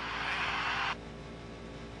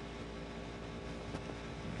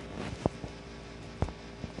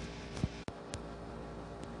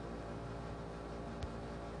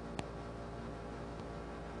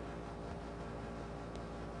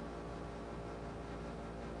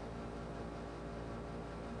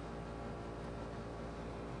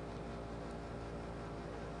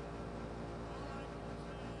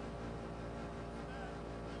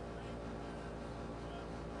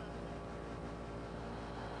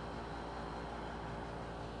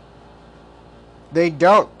 They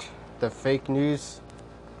don't. The fake news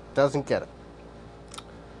doesn't get it.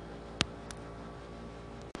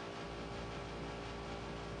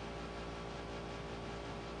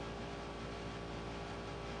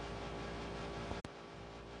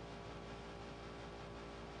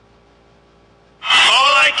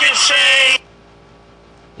 All I can say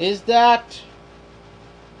is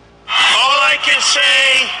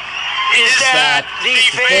that the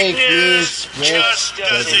fake news just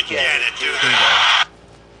doesn't get it, do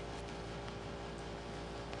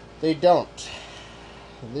they? They don't.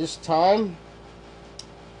 This time,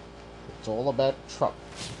 it's all about Trump.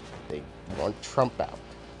 They want Trump out.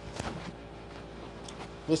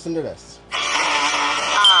 Listen to this.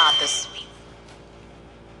 The sweet.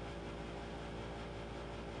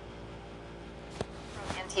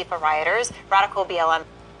 From Antifa rioters, radical BLM.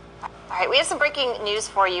 All right, we have some breaking news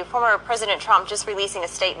for you. Former President Trump just releasing a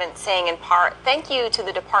statement saying, in part, thank you to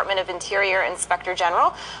the Department of Interior Inspector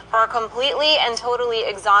General for completely and totally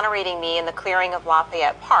exonerating me in the clearing of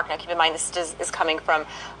Lafayette Park. Now, keep in mind, this is coming from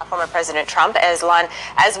former President Trump, as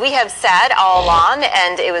we have said all along,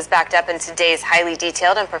 and it was backed up in today's highly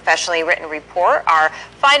detailed and professionally written report. Our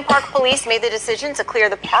Fine Park Police made the decision to clear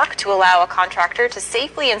the park to allow a contractor to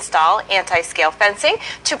safely install anti-scale fencing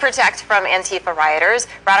to protect from Antifa rioters,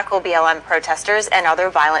 radical BLM protesters, and other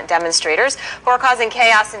violent demonstrators who are causing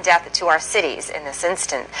chaos and death to our cities. In this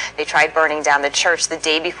instant, they tried burning down the church the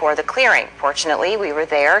day before the clearing. Fortunately, we were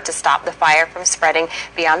there to stop the fire from spreading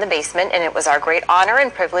beyond the basement, and it was our great honor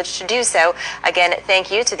and privilege to do so. Again,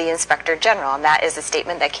 thank you to the Inspector General. And that is a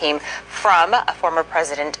statement that came from former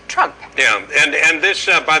President Trump. Yeah, and this,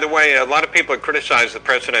 by the way, a lot of people have criticized the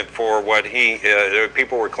president for what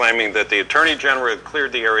people were claiming that the Attorney General had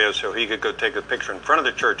cleared the area so he could go take a picture in front of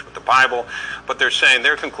the church with the Bible, but they're saying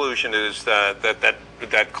their conclusion is that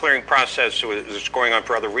clearing process is going on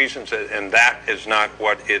for other reasons, and that is not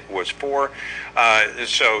what it was for.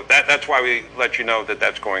 So that's why we let you know that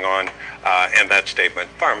that's going on, and that statement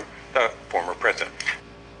from the former president.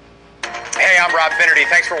 Hey, I'm Rob Finnerty.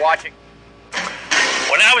 Thanks for watching.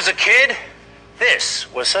 When I was a kid,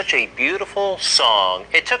 this was such a beautiful song.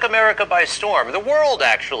 It took America by storm, the world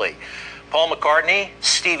actually. Paul McCartney,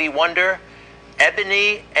 Stevie Wonder,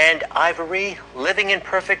 Ebony and Ivory living in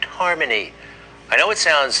perfect harmony. I know it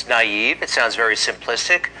sounds naive, it sounds very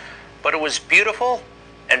simplistic, but it was beautiful,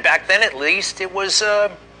 and back then at least it was a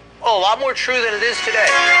lot more true than it is today.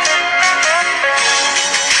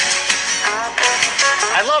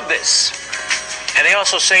 I love this. And they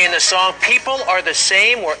also say in the song, people are the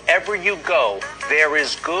same wherever you go. There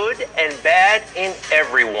is good and bad in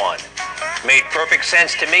everyone. Made perfect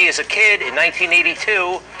sense to me as a kid in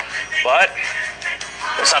 1982, but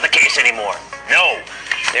that's not the case anymore. No,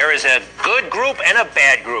 there is a good group and a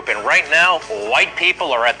bad group, and right now, white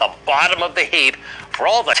people are at the bottom of the heap for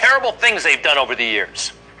all the terrible things they've done over the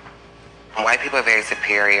years. White people are very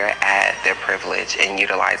superior at their privilege and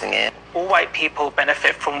utilizing it. All white people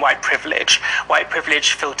benefit from white privilege. White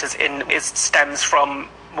privilege filters in, it stems from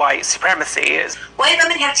white supremacy. White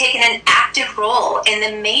women have taken an active role in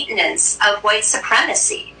the maintenance of white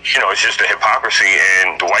supremacy. You know, it's just the hypocrisy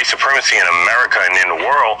and the white supremacy in America and in the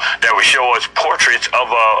world that would show us portraits of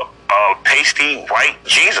a pasty white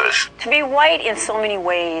Jesus. To be white in so many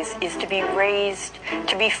ways is to be raised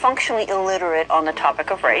to be functionally illiterate on the topic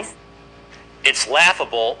of race. It's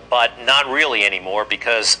laughable, but not really anymore,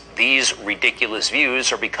 because these ridiculous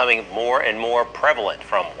views are becoming more and more prevalent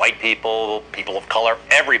from white people, people of color,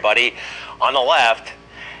 everybody on the left,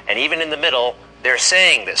 and even in the middle. They're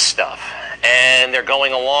saying this stuff, and they're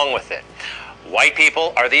going along with it. White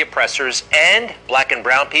people are the oppressors, and black and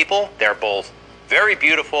brown people, they're both very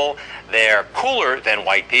beautiful, they're cooler than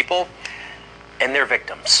white people, and they're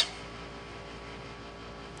victims.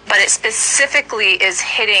 But it specifically is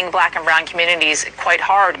hitting black and brown communities quite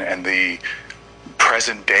hard. And the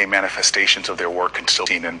present day manifestations of their work can still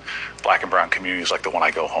be seen in black and brown communities like the one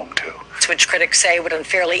I go home to. Which critics say would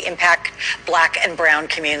unfairly impact black and brown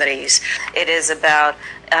communities. It is about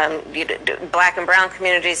black and brown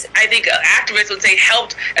communities. I think activists would say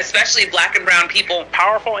helped, especially black and brown people.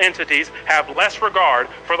 Powerful entities have less regard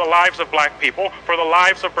for the lives of black people, for the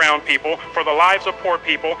lives of brown people, for the lives of poor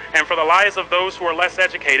people, and for the lives of those who are less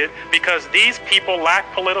educated, because these people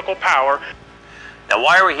lack political power. Now,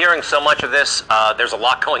 why are we hearing so much of this? There's a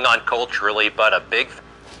lot going on culturally, but a big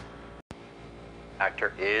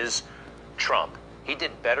factor is Trump. He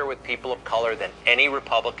did better with people of color than any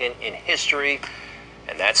Republican in history,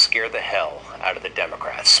 and that scared the hell out of the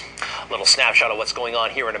Democrats. A little snapshot of what's going on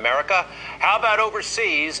here in America. How about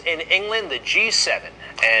overseas? In England, the G7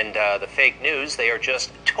 and the fake news, they are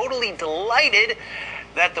just totally delighted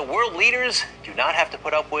that the world leaders do not have to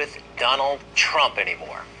put up with Donald Trump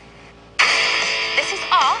anymore. This is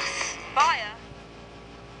us via...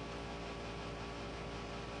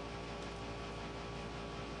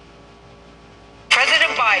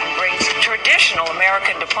 President Biden brings traditional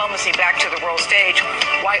American diplomacy back to the world stage,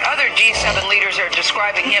 while other G7 leaders are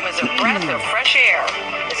describing him as a breath of fresh air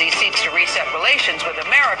as he seeks to reset relations with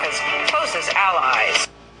America's closest allies.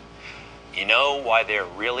 You know why they're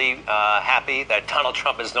really happy that Donald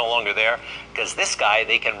Trump is no longer there? Because this guy,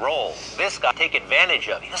 they can roll. This guy, take advantage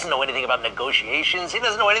of. He doesn't know anything about negotiations. He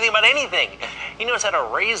doesn't know anything about anything. He knows how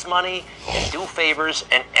to raise money and do favors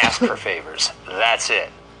and ask for favors. That's it.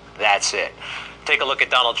 That's it. Take a look at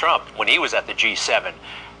Donald Trump when he was at the G7.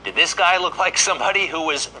 Did this guy look like somebody who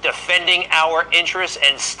was defending our interests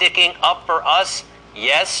and sticking up for us?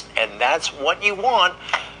 Yes, and that's what you want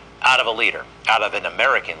out of a leader, out of an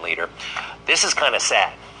American leader. This is kind of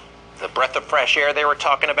sad. The breath of fresh air they were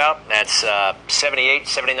talking about, that's 78,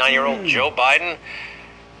 79-year-old Joe Biden,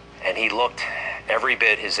 and he looked every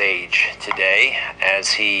bit his age today as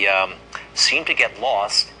he seemed to get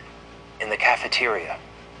lost in the cafeteria.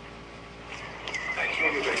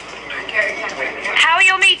 How are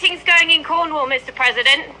your meetings going in Cornwall, Mr.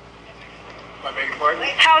 President? I beg your pardon?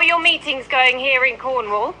 How are your meetings going here in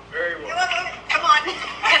Cornwall? Very well. Come on.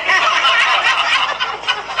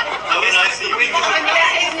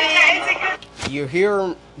 You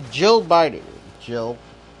hear Jill Biden,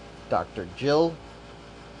 Dr. Jill,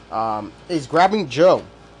 is grabbing Joe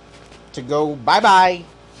to go bye-bye.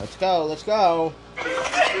 Let's go.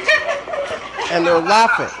 And they're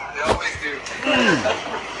laughing.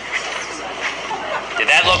 Did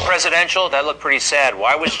that look presidential? That looked pretty sad.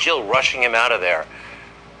 Why was Jill rushing him out of there?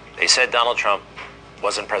 They said Donald Trump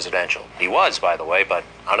wasn't presidential. He was, by the way, but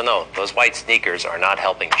I don't know. Those white sneakers are not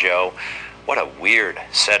helping Joe. What a weird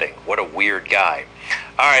setting. What a weird guy.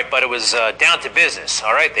 All right, but it was down to business.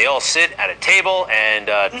 All right, they all sit at a table and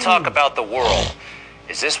talk about the world.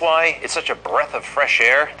 Is this why it's such a breath of fresh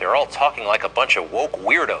air? They're all talking like a bunch of woke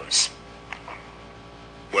weirdos.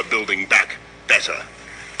 We're building back better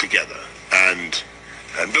together, and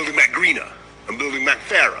building back greener, and building back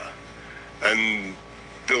fairer, and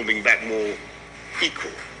building back more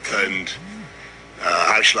equal, and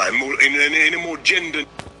how shall I, more in a more gender.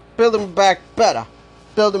 Building back better,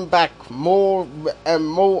 building back more and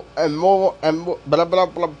more and more and more. Blah blah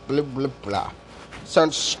blah blah blah blah.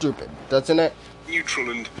 Sounds stupid, doesn't it?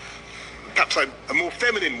 Neutral and perhaps a more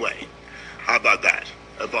feminine way. How about that?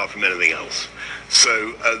 Apart from anything else.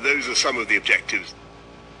 So those are some of the objectives.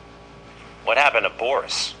 What happened to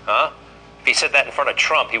Boris, huh? If he said that in front of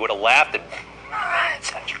Trump, he would have laughed and...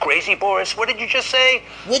 You crazy, Boris? What did you just say?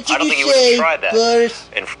 What did I don't you think he would say, have tried that. Boris?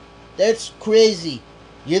 That's crazy.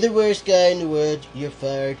 You're the worst guy in the world. You're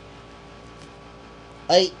fired.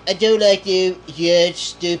 I don't like you. You're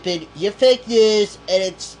stupid. You're fake news, and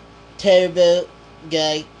it's terrible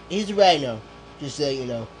guy. He's a rhino, just so you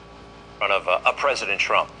know. In front of President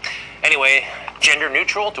Trump. Anyway, gender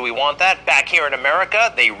neutral, do we want that? Back here in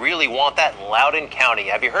America, they really want that in Loudoun County.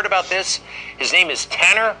 Have you heard about this? His name is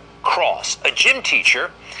Tanner Cross, a gym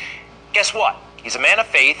teacher. Guess what? He's a man of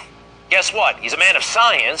faith. Guess what? He's a man of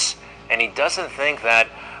science, and he doesn't think that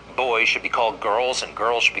boys should be called girls and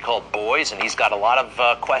girls should be called boys, and he's got a lot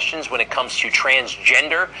of questions when it comes to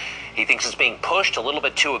transgender. He thinks it's being pushed a little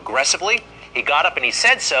bit too aggressively. He got up and he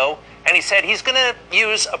said so, and he said he's going to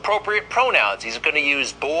use appropriate pronouns. He's going to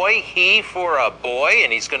use boy, he for a boy,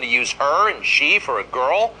 and he's going to use her and she for a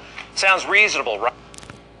girl. Sounds reasonable, right?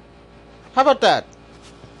 How about that?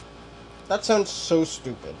 That sounds so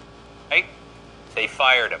stupid. Right? They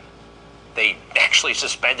fired him. They actually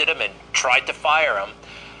suspended him and tried to fire him.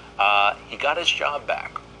 He got his job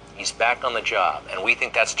back. He's back on the job, and we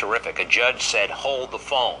think that's terrific. A judge said, hold the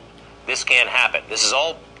phone. This can't happen. This has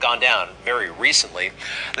all gone down very recently.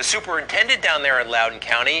 The superintendent down there in Loudoun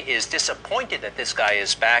County is disappointed that this guy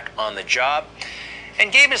is back on the job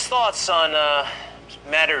and gave his thoughts on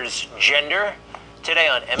matters gender today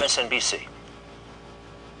on MSNBC.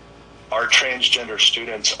 Our transgender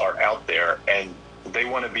students are out there, and they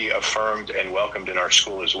want to be affirmed and welcomed in our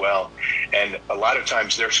school as well. And a lot of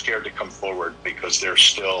times they're scared to come forward because they're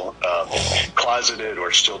still closeted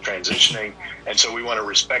or still transitioning. And so we want to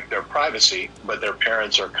respect their privacy, but their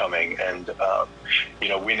parents are coming. And,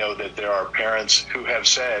 we know that there are parents who have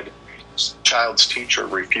said, child's teacher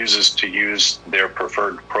refuses to use their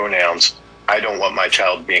preferred pronouns. I don't want my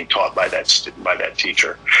child being taught by that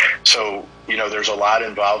teacher. So, there's a lot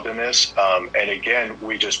involved in this. And again,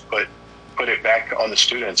 we just put it back on the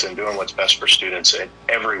students and doing what's best for students in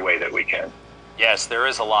every way that we can. Yes, there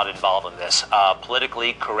is a lot involved in this.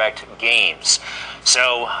 Politically correct games.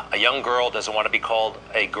 So a young girl doesn't want to be called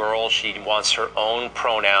a girl. She wants her own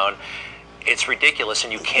pronoun. It's ridiculous,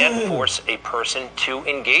 and you can't force a person to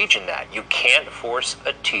engage in that. You can't force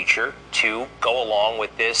a teacher to go along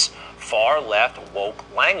with this far left woke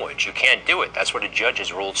language. You can't do it. That's what a judge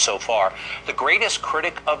has ruled so far. The greatest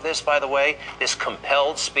critic of this, by the way, this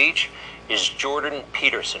compelled speech, is Jordan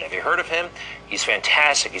Peterson. Have you heard of him? He's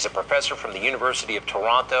fantastic. He's a professor from the University of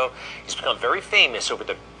Toronto. He's become very famous over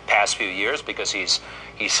the past few years because he's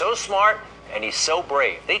so smart and he's so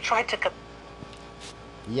brave. They tried to...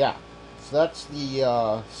 Yeah, so that's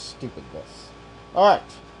the stupidness. Alright.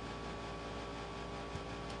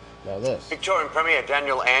 Now this. Victorian Premier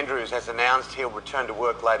Daniel Andrews has announced he'll return to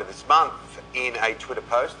work later this month. In a Twitter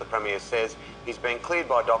post, the Premier says he's been cleared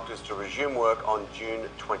by doctors to resume work on June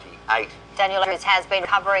 28. Daniel Andrews has been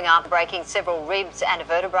recovering after breaking several ribs and a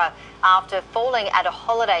vertebra after falling at a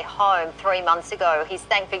holiday home 3 months ago. He's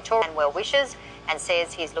thanked Victoria and well wishes and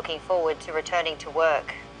says he's looking forward to returning to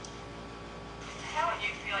work. How are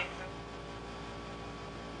you feeling?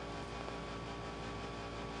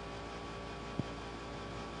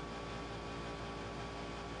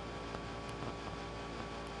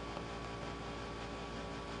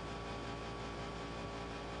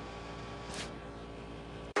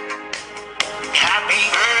 Happy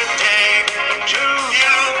birthday to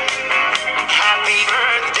you. Happy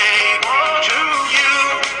birthday to you.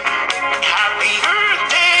 Happy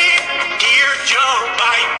birthday, dear Joe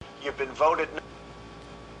Biden. You've been voted.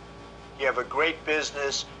 You have a great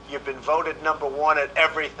business. You've been voted #1 at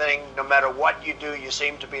everything. No matter what you do, you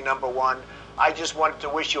seem to be #1. I just wanted to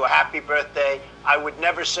wish you a happy birthday. I would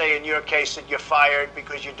never say in your case that you're fired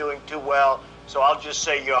because you're doing too well. So I'll just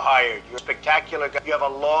say you're hired. You're a spectacular guy. You have a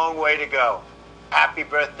long way to go. Happy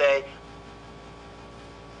birthday.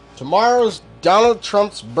 Tomorrow's Donald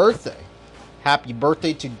Trump's birthday. Happy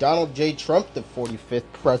birthday to Donald J. Trump, the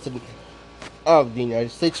 45th President of the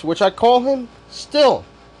United States, which I call him still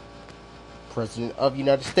President of the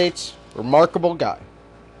United States. Remarkable guy.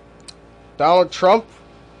 Donald Trump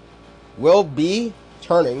will be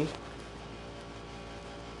turning,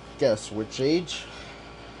 guess which age?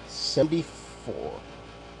 74.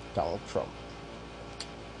 Donald Trump.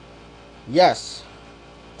 Yes,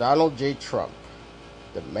 Donald J. Trump,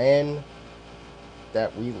 the man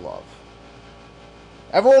that we love.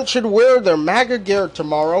 Everyone should wear their MAGA gear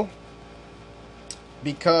tomorrow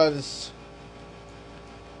because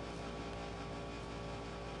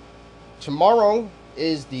tomorrow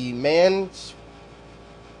is the man's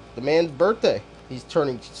birthday. He's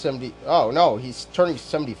turning 70. Oh no, he's turning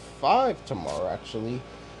 75 tomorrow. Actually,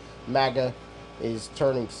 MAGA is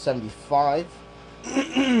turning 75.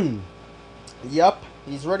 Yup,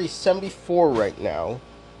 he's already 74 right now,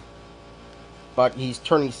 but he's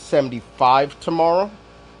turning 75 tomorrow.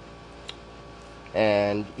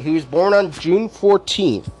 And he was born on June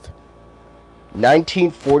 14th,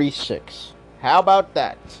 1946. How about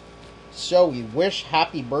that? So we wish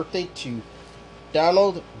happy birthday to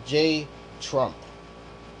Donald J. Trump.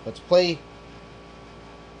 Let's play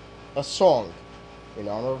a song in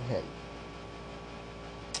honor of him.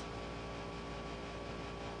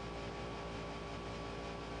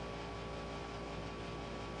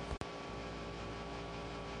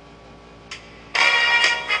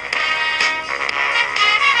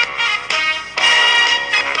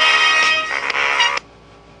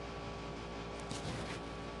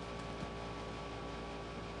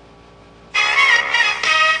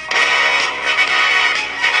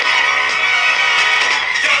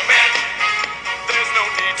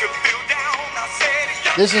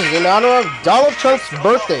 This is in honor of Donald Trump's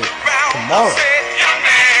birthday tomorrow.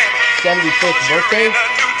 75th birthday.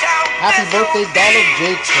 Happy birthday, Donald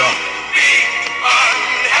J. Trump.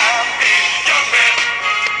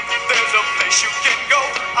 There's a place you can go.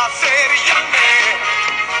 I said, young man,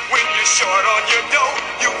 when you're short on your dough,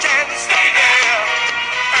 you can stay there.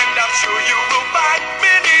 And I'm sure you will find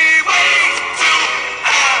many ways to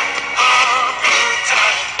have a good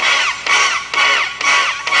time.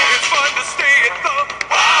 It's fun to stay at the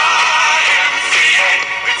YMCA.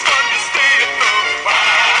 It's fun to stay at the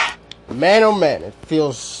YMCA. Man, oh man, it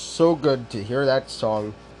feels so good to hear that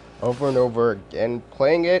song over and over again,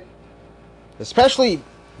 playing it, especially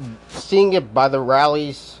seeing it by the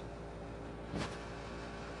rallies,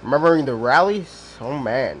 remembering the rallies. Oh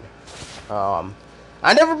man,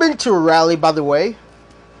 I've never been to a rally, by the way.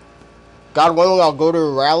 God willing, I'll go to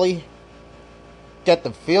a rally, get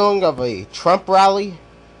the feeling of a Trump rally.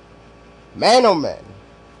 Man, oh man,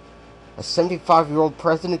 a 75-year-old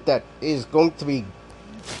president that is going to be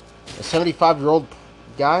a 75-year-old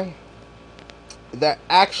guy. that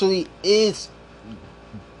actually is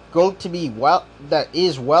going to be that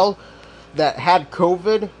had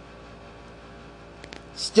COVID,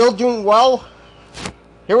 still doing well.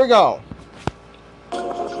 Here we go.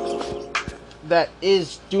 That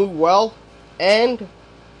is doing well and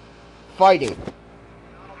fighting.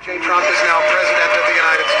 J. Trump is now President of the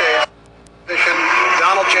United States.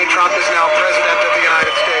 Donald J. Trump is now President of the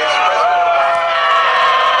United States.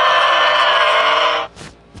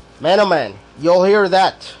 Man, oh man, you'll hear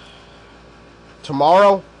that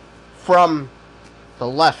tomorrow from the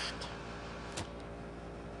left.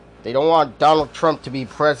 They don't want Donald Trump to be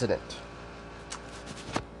president.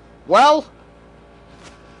 Well,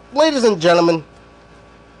 ladies and gentlemen,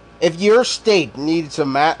 if your state needs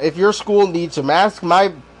a if your school needs a mask,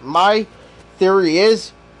 my theory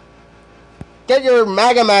is get your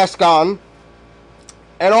MAGA mask on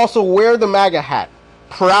and also wear the MAGA hat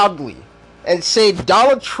proudly and say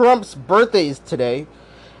Donald Trump's birthday is today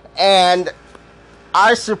and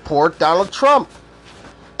I support Donald Trump.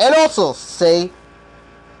 And also say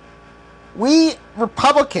we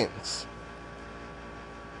Republicans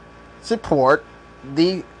support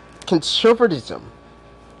the conservatism.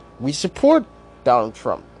 We support Donald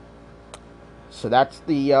Trump. So that's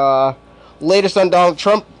the latest on Donald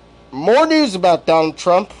Trump. More news about Donald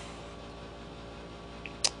Trump.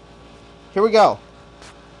 Here we go.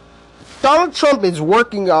 Donald Trump is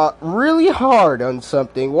working really hard on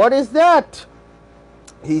something. What is that?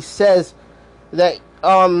 He says that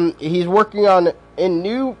he's working on a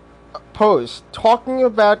new post talking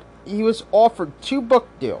about he was offered 2 book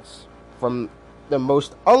deals from the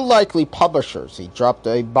most unlikely publishers. He dropped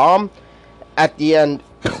a bomb at the end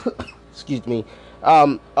excuse me,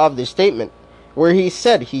 of the statement where he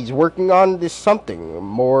said he's working on this something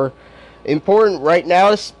more important right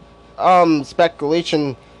now.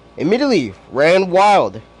 Speculation immediately ran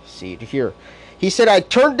wild. See it here. He said, I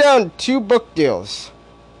turned down 2 book deals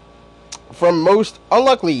from most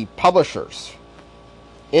unlikely publishers,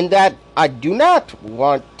 in that I do not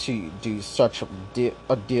want to do such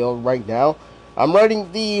a deal right now. I'm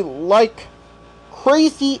writing the like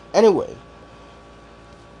crazy anyway.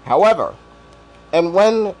 However, and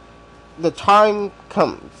when the time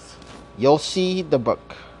comes, you'll see the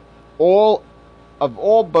book. All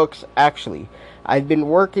books, actually, I've been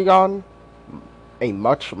working on a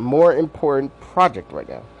much more important project right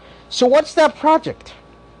now. So what's that project?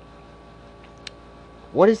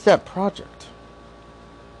 What is that project?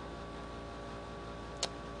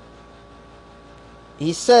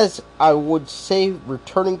 He says, I would say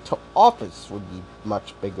returning to office would be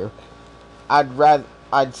much bigger.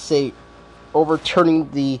 I'd say overturning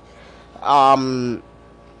the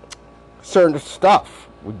certain stuff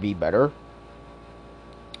would be better.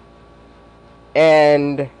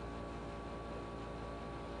 And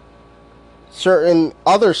certain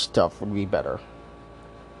other stuff would be better.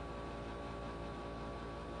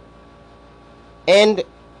 And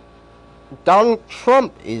Donald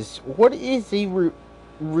Trump what is he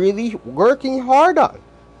really working hard on?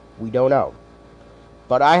 We don't know.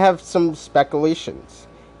 But I have some speculations.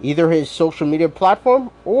 Either his social media platform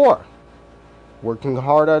or working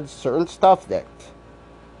hard on certain stuff that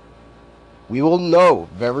we will know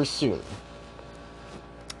very soon.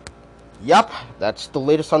 Yup, that's the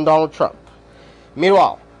latest on Donald Trump.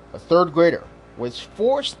 Meanwhile, a 3rd grader was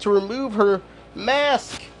forced to remove her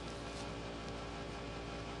mask.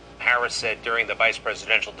 Harris said during the vice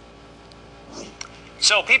presidential.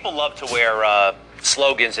 So people love to wear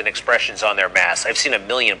slogans and expressions on their masks. I've seen 1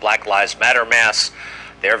 million Black Lives Matter masks.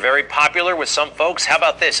 They're very popular with some folks. How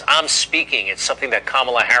about this? I'm speaking. It's something that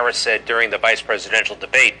Kamala Harris said during the vice presidential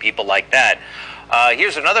debate. People like that.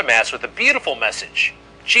 Here's another mask with a beautiful message.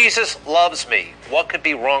 Jesus loves me. What could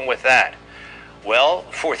be wrong with that? Well,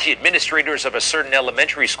 for the administrators of a certain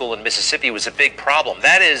elementary school in Mississippi, it was a big problem.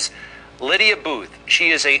 That is Lydia Booth.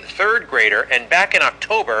 She is a 3rd grader, and back in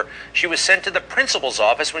October, she was sent to the principal's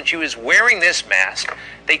office when she was wearing this mask.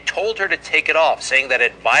 They told her to take it off, saying that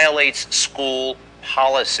it violates school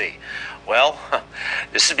policy. Well,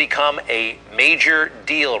 this has become a major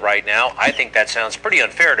deal right now. I think that sounds pretty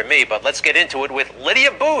unfair to me, but let's get into it with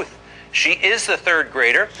Lydia Booth. She is the 3rd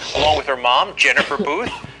grader, along with her mom, Jennifer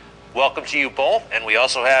Booth. Welcome to you both. And we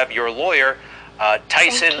also have your lawyer,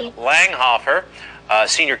 Tyson Langhofer,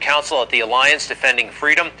 senior counsel at the Alliance Defending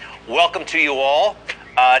Freedom. Welcome to you all.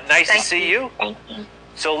 Nice to see you. Thank you.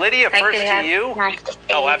 So, Lydia, first to you. Nice to see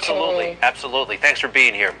Oh, you absolutely. too. Absolutely. Thanks for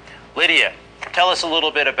being here. Lydia, tell us a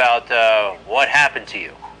little bit about what happened to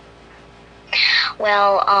you.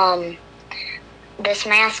 Well, this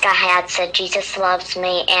mask I had said Jesus loves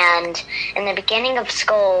me, and in the beginning of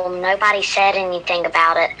school nobody said anything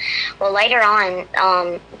about it. Well, later on,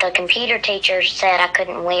 the computer teacher said I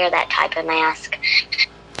couldn't wear that type of mask.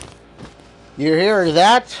 You hear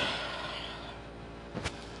that?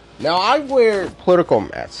 Now, I wear political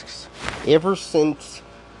masks ever since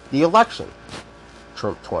the election.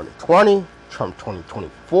 Trump 2020, Trump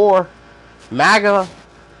 2024, MAGA,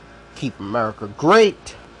 Keep America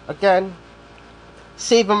Great, again,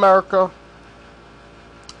 Save America,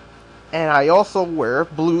 and I also wear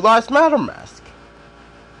Blue Lives Matter mask.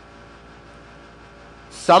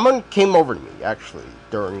 Someone came over to me, actually,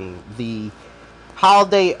 during the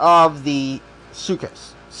holiday of the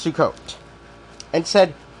Sukkot, and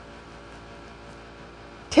said,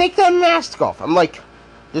 take that mask off. I'm like,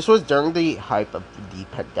 this was during the hype of the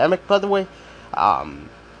pandemic, by the way, and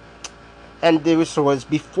this was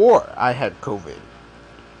before I had COVID.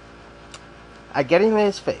 I get in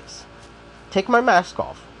his face, take my mask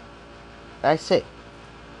off, and I say,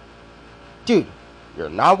 dude, you're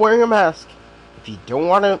not wearing a mask. If you don't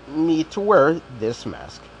want me to wear this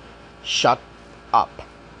mask, shut up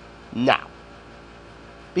now.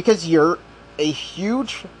 Because you're a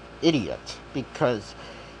huge idiot, because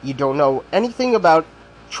you don't know anything about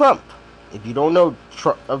Trump. If you don't know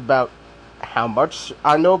about how much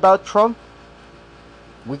I know about Trump,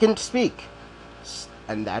 we can speak.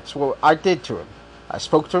 And that's what I did to him. I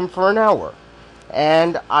spoke to him for an hour.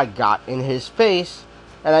 And I got in his face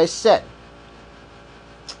and I said,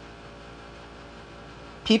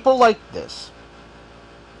 people like this,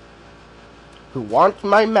 who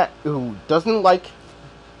who doesn't like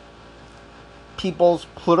people's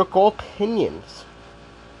political opinions,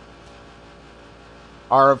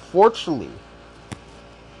 are unfortunately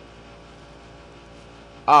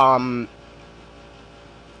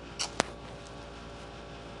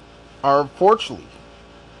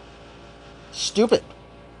stupid.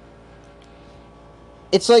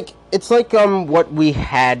 It's like what we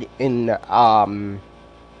had in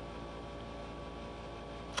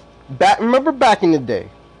remember back in the day,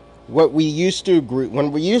 when we used to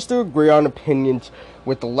agree on opinions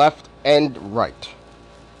with the left and right.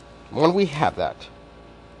 When we have that,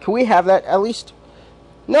 can we have that at least?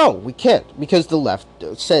 No, we can't, because the left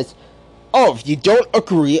says, "Oh, if you don't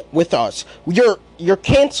agree with us, you're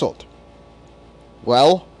canceled."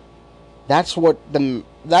 Well, that's what we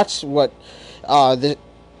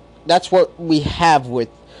have with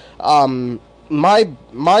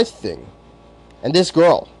my thing and this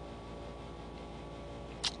girl.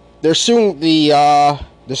 They're suing the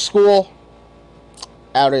school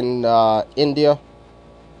out in India,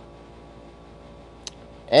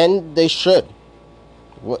 and they should.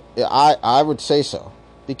 I would say so,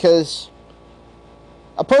 because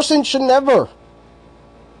a person should never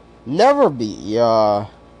be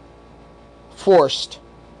forced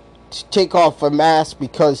to take off a mask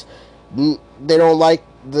because they don't like,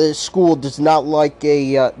 the school does not like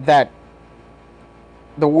the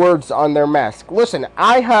words on their mask. Listen,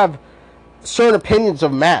 I have certain opinions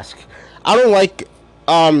of masks. I don't like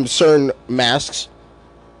certain masks,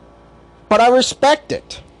 but I respect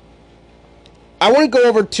it. I want to go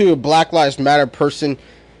over to a Black Lives Matter person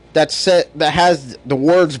that has the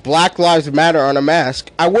words Black Lives Matter on a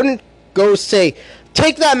mask. I wouldn't go say,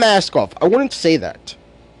 take that mask off. I wouldn't say that.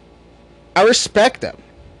 I respect them.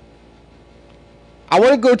 I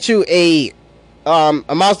want to go to a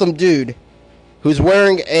Muslim dude who's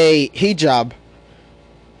wearing a hijab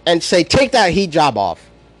and say, take that hijab off.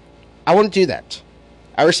 I wouldn't do that.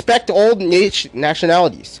 I respect all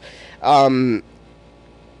nationalities. And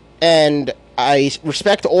I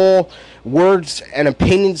respect all words and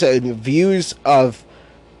opinions and views of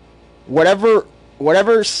whatever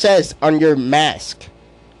says on your mask.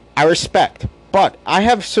 I respect. But I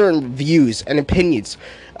have certain views and opinions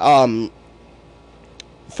for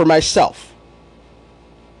myself.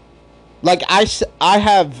 Like, I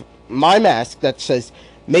have my mask that says,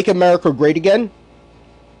 Make America Great Again.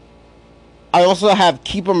 I also have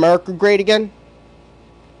Keep America Great Again,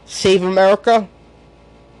 Save America,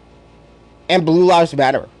 and Blue Lives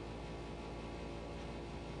Matter.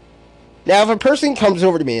 Now, if a person comes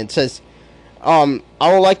over to me and says, I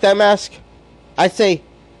don't like that mask, I say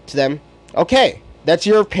to them, okay, that's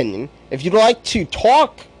your opinion. If you'd like to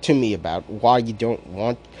talk to me about why you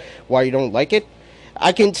don't like it,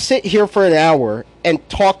 I can sit here for an hour and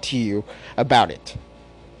talk to you about it.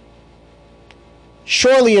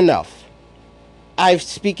 Surely enough, I've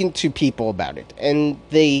spoken to people about it, and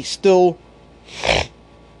they still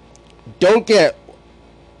don't get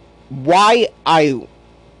why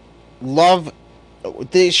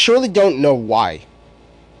they surely don't know why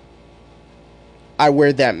I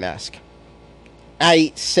wear that mask.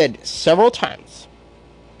 I said several times.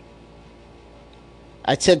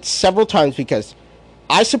 Because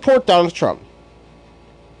I support Donald Trump.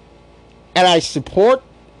 And I support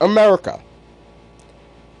America.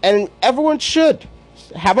 And everyone should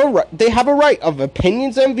have a right. They have a right of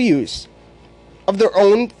opinions and views of their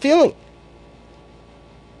own feeling.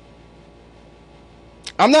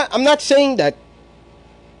 I'm not saying that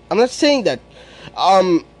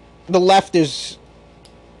the left is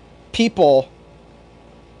people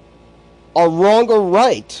are wrong or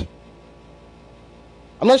right.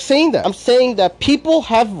 I'm not saying that. I'm saying that people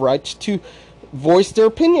have rights to voice their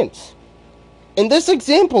opinions. In this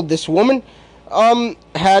example, this woman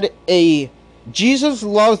had a Jesus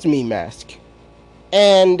Loves Me mask.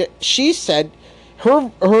 And she said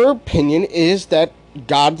her opinion is that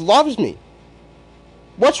God loves me.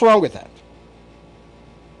 What's wrong with that?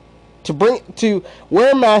 To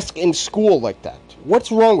wear a mask in school like that.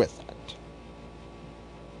 What's wrong with that?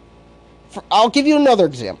 I'll give you another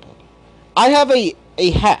example. I have a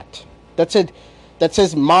hat that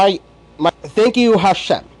says my thank you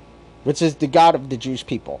Hashem, which is the God of the Jewish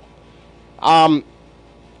people.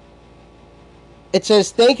 It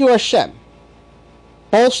says thank you Hashem.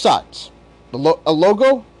 Both sides. A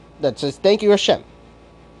logo that says thank you Hashem.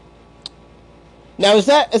 Now is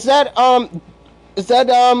that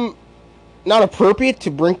not appropriate to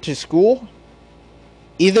bring to school?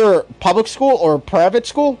 Either public school or private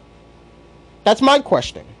school? That's my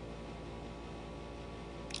question.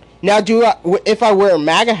 Now, if I wear a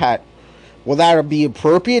MAGA hat, will that be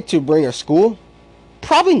appropriate to bring to school?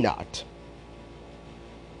 Probably not.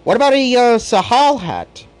 What about a Sahal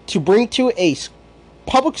hat to bring to a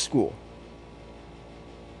public school?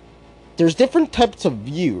 There's different types of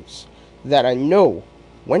views that I know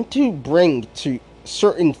when to bring to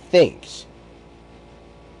certain things.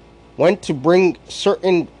 When to bring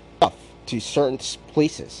certain stuff to certain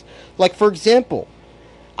places. Like, for example,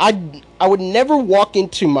 I would never walk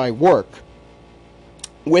into my work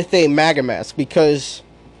with a MAGA mask because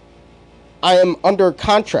I am under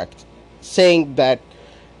contract saying that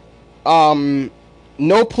no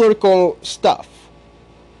political stuff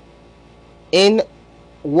in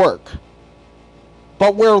work.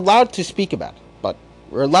 But we're allowed to speak about it. But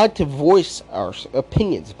we're allowed to voice our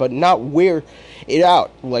opinions, but not wear it out.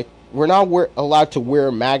 Like, we're not allowed to wear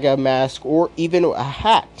a MAGA mask or even a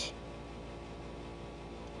hat.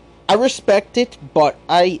 I respect it, but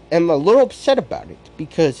I am a little upset about it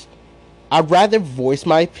because I'd rather voice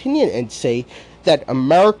my opinion and say that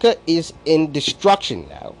America is in destruction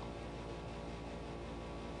now.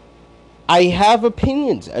 I have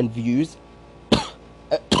opinions and views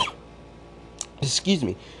excuse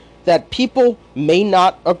me, that people may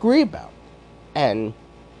not agree about. And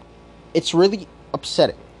it's really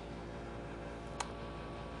upsetting.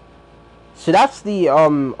 So that's the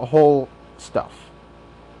whole stuff.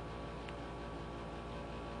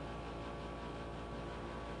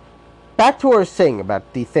 Back to what I was saying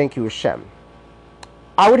about the thank you Hashem.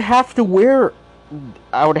 I would have to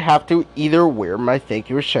either wear my thank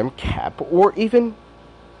you Hashem cap or even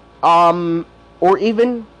a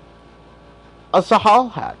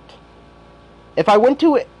Sahal hat. If I went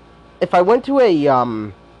to a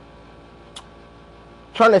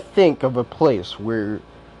trying to think of a place where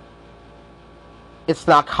it's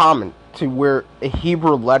not common to wear a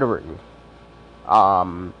Hebrew lettering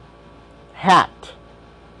hat.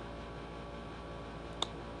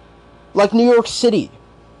 Like New York City.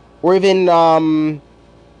 Or even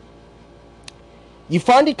you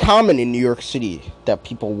find it common in New York City that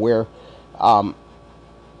people wear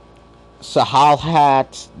Sahal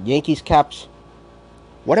hats, Yankees caps.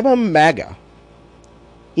 What about MAGA?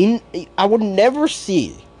 I would never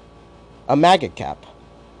see a MAGA cap.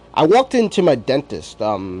 I walked into my dentist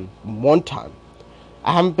one time.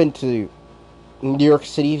 I haven't been to New York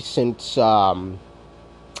City since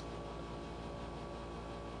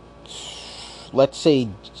let's say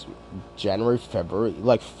January, February,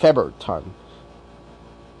 like February time.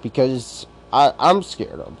 Because I'm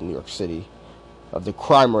scared of New York City, of the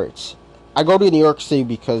crime rates. I go to New York City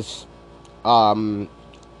because of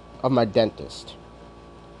my dentist.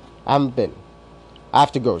 I haven't been. I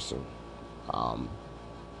have to go soon.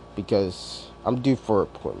 Because I'm due for an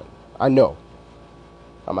appointment. I know.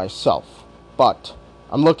 Myself. But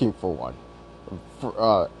I'm looking for one.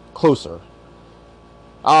 Closer.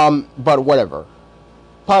 But whatever.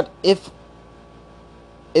 But if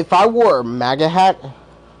I wore a MAGA hat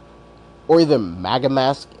or even MAGA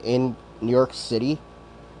mask in New York City,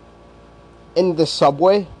 in the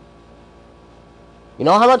subway, you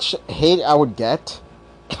know how much hate I would get?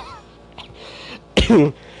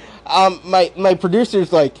 my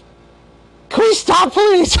producer's like, can we stop,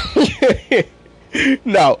 please?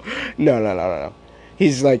 No.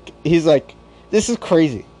 He's like, this is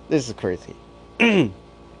crazy.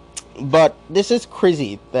 But this is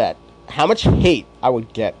crazy that how much hate I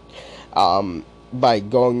would get by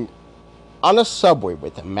going on a subway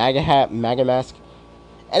with a MAGA hat, MAGA mask,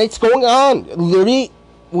 and it's going on. Literally,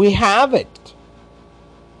 we have it.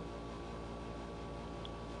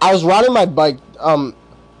 I was riding my bike.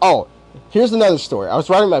 Oh, here's another story. I was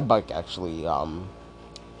riding my bike actually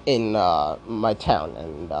in my town,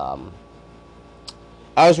 and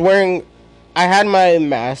I had my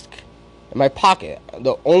mask in my pocket.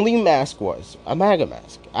 The only mask was a MAGA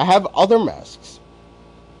mask. I have other masks,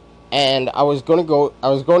 and I was going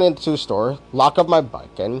into the store, lock up my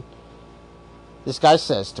bike, and this guy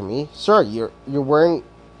says to me, "Sir, you're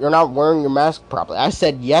not wearing your mask properly." I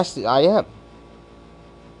said, "Yes, I am."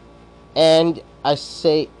 And I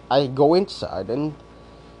go inside, and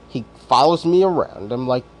he follows me around. I'm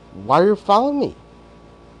like, "Why are you following me?"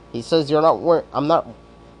 He says, "You're not wearing." I'm not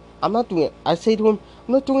doing it. I say to him,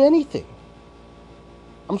 "I'm not doing anything.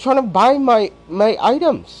 I'm trying to buy my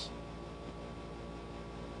items."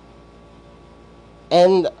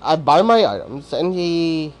 And I buy my items, and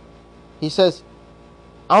he says,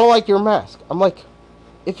 "I don't like your mask." I'm like,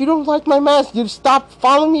 if you don't like my mask, you'd stop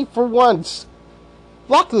following me for once.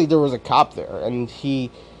 Luckily, there was a cop there, and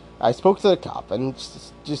I spoke to the cop and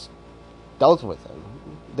just dealt with him.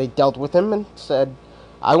 They dealt with him and said,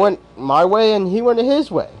 I went my way and he went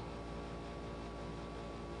his way.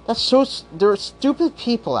 There are stupid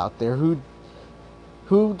people out there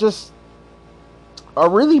who just are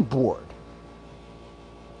really bored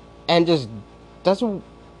and just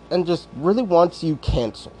really wants you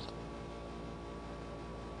canceled.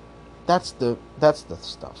 That's the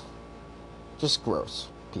stuff. Just gross,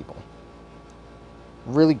 people.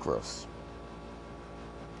 Really gross.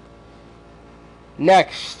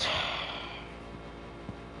 Next.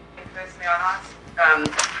 Firstly, I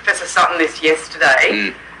asked Professor Sutton this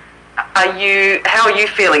yesterday. How are you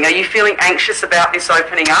feeling? Are you feeling anxious about this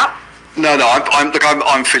opening up? No.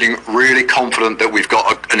 I'm feeling really confident that we've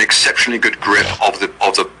got an exceptionally good grip of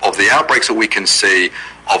the outbreaks that we can see,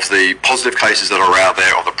 of the positive cases that are out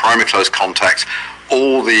there, of the primary close contacts.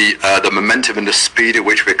 All the momentum and the speed at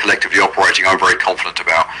which we're collectively operating, I'm very confident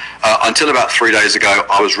about. Until about 3 days ago,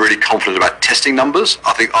 I was really confident about testing numbers.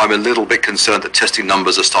 I think I'm a little bit concerned that testing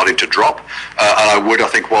numbers are starting to drop. And I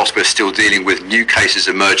think whilst we're still dealing with new cases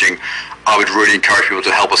emerging, I would really encourage people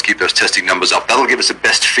to help us keep those testing numbers up. That'll give us the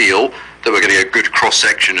best feel that we're getting a good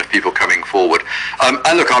cross-section of people coming forward.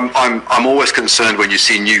 And look, I'm always concerned when you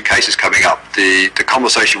see new cases coming up. The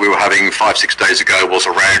conversation we were having 5-6 days ago was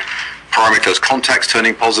around primary close contacts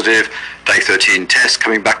turning positive, day 13 tests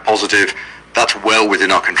coming back positive. That's well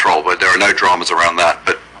within our control, but there are no dramas around that.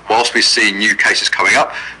 But whilst we see new cases coming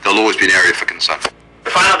up, there'll always be an area for concern.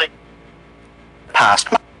 Finally, past.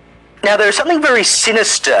 Now, there is something very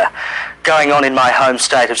sinister going on in my home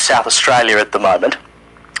state of South Australia at the moment.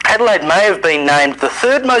 Adelaide may have been named the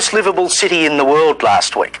third most livable city in the world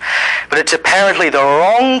last week, but it's apparently the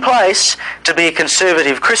wrong place to be a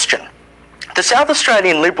conservative Christian. The South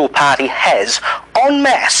Australian Liberal Party has, en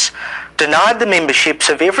masse, denied the memberships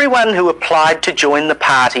of everyone who applied to join the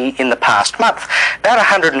party in the past month, about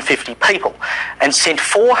 150 people, and sent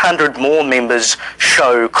 400 more members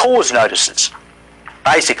show cause notices.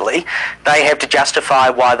 Basically, they have to justify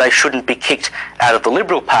why they shouldn't be kicked out of the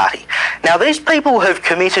Liberal Party. Now, these people have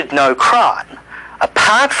committed no crime,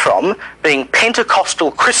 apart from being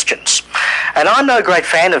Pentecostal Christians. And I'm no great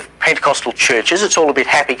fan of Pentecostal churches. It's all a bit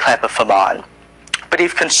happy clapper for mine. But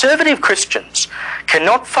if conservative Christians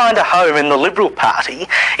cannot find a home in the Liberal Party,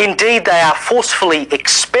 indeed they are forcefully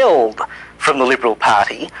expelled from the Liberal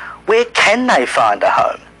Party, where can they find a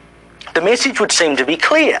home? The message would seem to be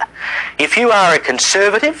clear. If you are a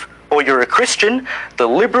conservative or you're a Christian, the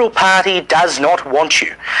Liberal Party does not want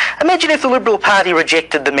you. Imagine if the Liberal Party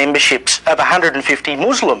rejected the memberships of 150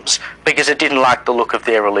 Muslims because it didn't like the look of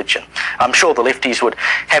their religion. I'm sure the lefties would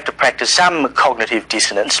have to practice some cognitive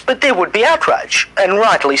dissonance, but there would be outrage, and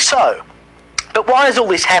rightly so. But why has all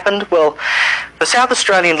this happened? Well, the South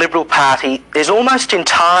Australian Liberal Party is almost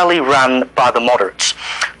entirely run by the moderates.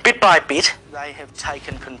 Bit by bit, they have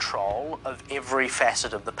taken control of every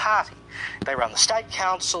facet of the party. They run the State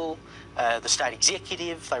Council, the State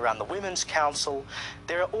Executive, they run the Women's Council.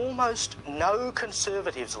 There are almost no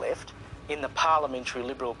Conservatives left in the Parliamentary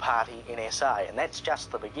Liberal Party in SA, and that's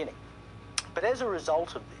just the beginning. But as a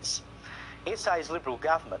result of this, SA's Liberal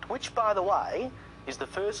government, which, by the way, is the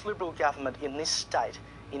first Liberal government in this state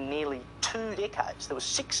in nearly 2 decades. There was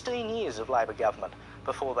 16 years of Labor government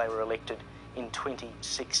before they were elected in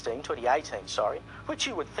 2018, which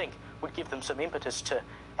you would think would give them some impetus to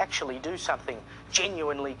actually do something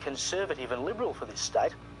genuinely conservative and liberal for this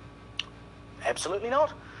state. Absolutely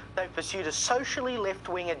not. They've pursued a socially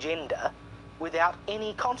left-wing agenda without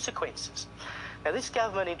any consequences. Now, this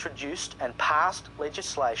government introduced and passed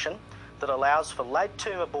legislation that allows for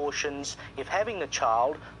late-term abortions if having the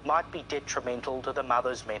child might be detrimental to the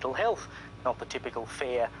mother's mental health. Not the typical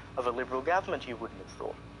fare of a Liberal government, you wouldn't have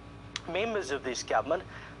thought. Members of this government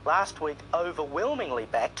last week overwhelmingly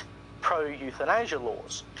backed pro-euthanasia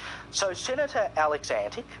laws. So Senator Alex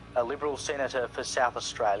Antic, a Liberal senator for South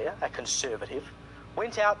Australia, a Conservative,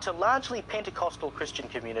 went out to largely Pentecostal Christian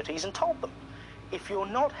communities and told them, if you're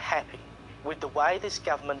not happy with the way this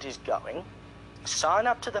government is going, sign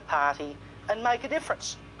up to the party and make a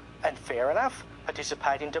difference. And fair enough,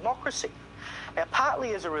 participate in democracy. Now,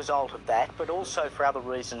 partly as a result of that, but also for other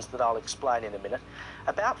reasons that I'll explain in a minute,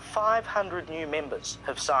 about 500 new members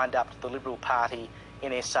have signed up to the Liberal Party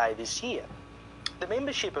in SA this year. The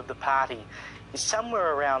membership of the party is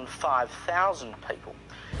somewhere around 5,000 people,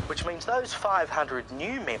 which means those 500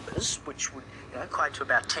 new members, which would equate to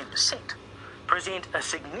about 10%, present a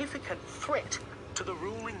significant threat to the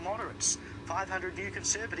ruling moderates. 500 new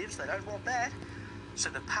Conservatives, they don't want that. So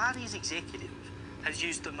the party's executive has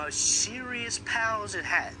used the most serious powers it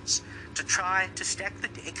has to try to stack the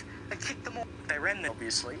deck and kick them off. They ran them,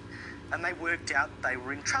 obviously, and they worked out they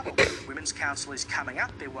were in trouble. Women's Council is coming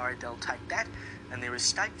up, they're worried they'll take that, and there is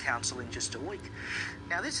State Council in just a week.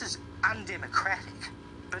 Now, this is undemocratic,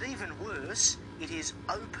 but even worse, it is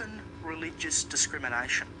open religious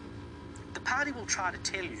discrimination. The party will try to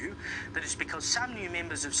tell you that it's because some new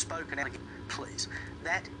members have spoken out. Please,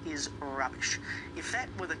 that is rubbish. If that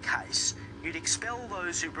were the case, you'd expel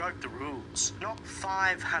those who broke the rules, not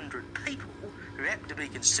 500 people who happen to be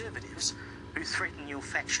Conservatives who threaten your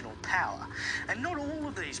factional power. And not all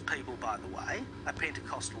of these people, by the way, are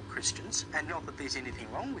Pentecostal Christians, and not that there's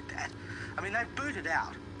anything wrong with that. I mean, they've booted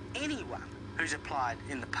out anyone who's applied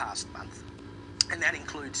in the past month, and that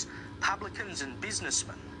includes publicans and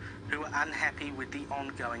businessmen who are unhappy with the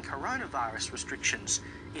ongoing coronavirus restrictions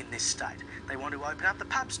in this state. They want to open up the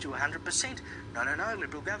pubs to 100%. No,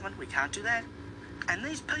 Liberal government, we can't do that. And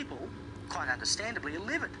these people, quite understandably, are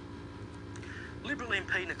livid. Liberal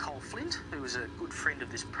MP Nicole Flint, who is a good friend of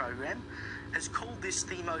this program, has called this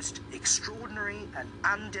the most extraordinary and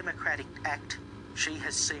undemocratic act she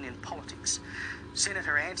has seen in politics.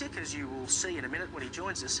 Senator Antic, as you will see in a minute when he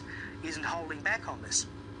joins us, isn't holding back on this.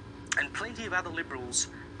 And plenty of other Liberals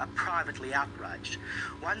are privately outraged.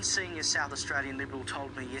 One senior South Australian Liberal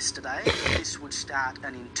told me yesterday that this would start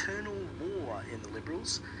an internal war in the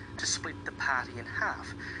Liberals to split the party in half,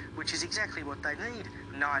 which is exactly what they need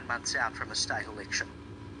 9 months out from a state election.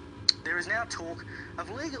 There is now talk of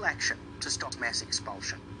legal action to stop mass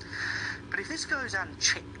expulsion. But if this goes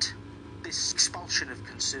unchecked, this expulsion of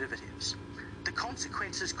Conservatives, the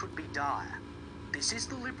consequences could be dire. This is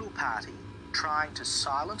the Liberal Party trying to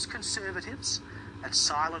silence Conservatives and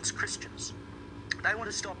silence Christians. They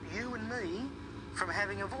want to stop you and me from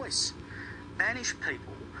having a voice. Banish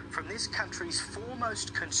people from this country's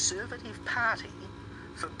foremost conservative party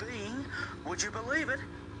for being, would you believe it,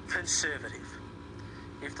 conservative.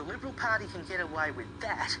 If the Liberal Party can get away with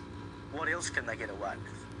that, what else can they get away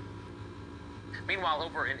with? Meanwhile,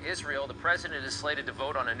 over in Israel, the president is slated to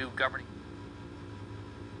vote on a new governing.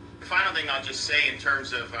 The final thing I'll just say in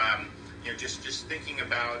terms of just thinking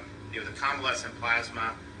about the convalescent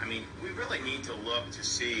plasma. I mean, we really need to look to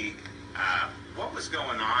see what was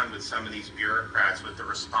going on with some of these bureaucrats with the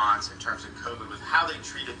response in terms of COVID, with how they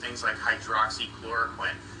treated things like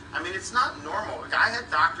hydroxychloroquine. I mean, it's not normal. A guy had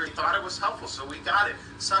doctor, he thought it was helpful, so we got it.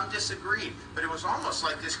 Some disagreed, but it was almost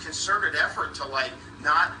like this concerted effort to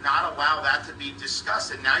not allow that to be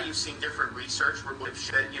discussed. And now you've seen different research where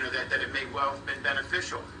that it may well have been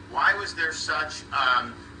beneficial. Why was there such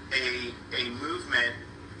a movement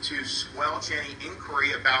to squelch any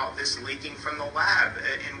inquiry about this leaking from the lab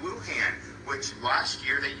in Wuhan, which last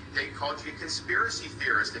year they called you a conspiracy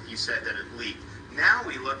theorist if you said that it leaked. Now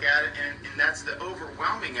we look at it, and that's the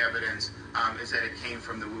overwhelming evidence is that it came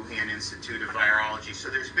from the Wuhan Institute of Virology. So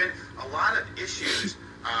there's been a lot of issues,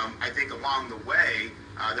 I think, along the way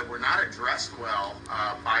that were not addressed well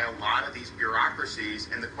by a lot of these bureaucracies.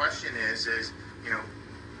 And the question is,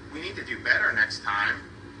 we need to do better next time.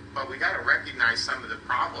 But we got to recognize some of the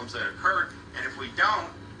problems that occurred, and if we don't,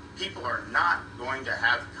 people are not going to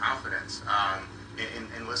have confidence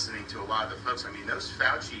in listening to a lot of the folks. I mean, those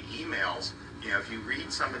Fauci emails, if you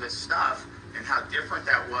read some of this stuff and how different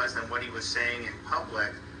that was than what he was saying in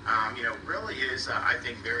public, really is, I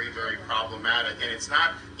think, very, very problematic. And it's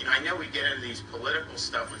not, I know we get into these political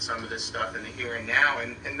stuff with some of this stuff in the here and now,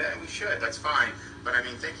 and that we should, that's fine. But I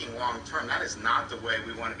mean, thinking long term, that is not the way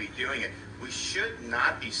we want to be doing it. We should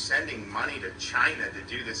not be sending money to China to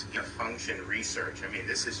do this function research. I mean,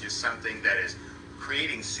 this is just something that is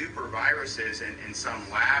creating super viruses in some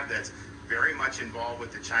lab that's very much involved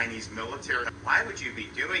with the Chinese military. Why would you be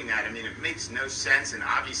doing that? I mean, it makes no sense, and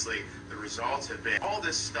obviously the results have been all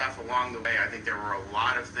this stuff along the way. I think there were a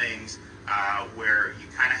lot of things where you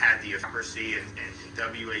kind of had the hypocrisy and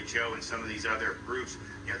WHO and some of these other groups,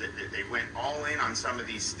 they went all in on some of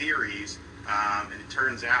these theories, and it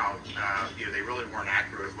turns out, they really weren't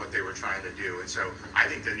accurate with what they were trying to do. And so I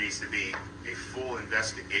think there needs to be a full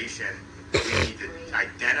investigation. We need to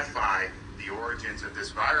identify the origins of this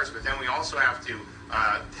virus, but then we also have to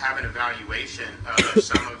have an evaluation of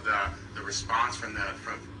some of the response from.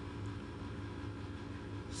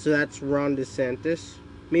 So that's Ron DeSantis.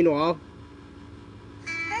 Meanwhile,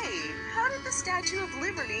 hey, how did the Statue of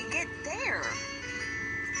Liberty get there?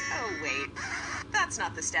 Oh wait, that's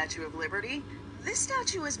not the Statue of Liberty. This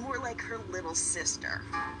statue is more like her little sister.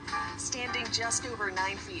 Standing just over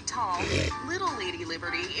 9 feet tall, Little Lady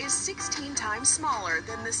Liberty is 16 times smaller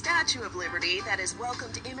than the Statue of Liberty that has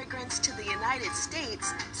welcomed immigrants to the United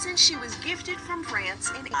States since she was gifted from France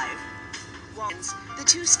in 5. The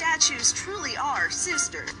two statues truly are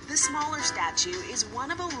sisters. The smaller statue is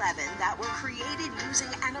one of 11 that were created using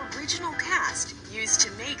an original cast used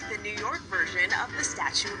to make the New York version of the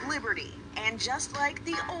Statue of Liberty. And just like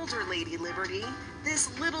the older Lady Liberty,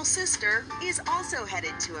 this little sister is also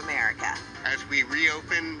headed to America. As we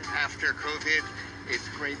reopen after COVID, it's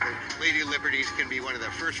great that Lady Liberties can be one of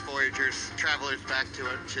the first travelers back to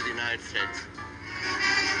the United States.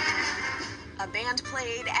 A band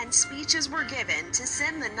played and speeches were given to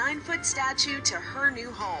send the 9-foot statue to her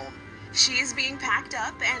new home. She is being packed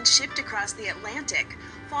up and shipped across the Atlantic,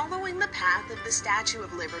 following the path of the Statue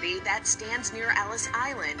of Liberty that stands near Ellis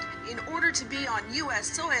Island, in order to be on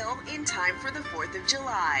U.S. soil in time for the 4th of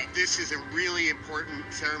July. This is a really important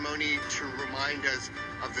ceremony to remind us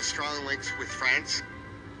of the strong links with France.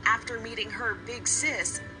 After meeting her big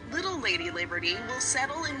sis, Little Lady Liberty will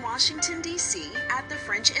settle in Washington, D.C. at the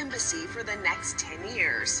French Embassy for the next 10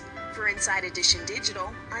 years. For Inside Edition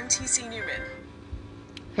Digital, I'm T.C. Newman.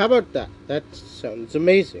 How about that? That sounds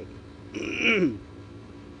amazing.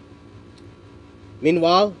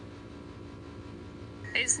 Meanwhile,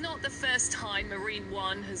 it's not the first time Marine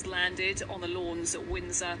One has landed on the lawns at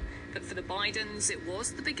Windsor, but for the Bidens, it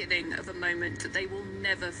was the beginning of a moment that they will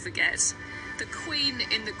never forget. The Queen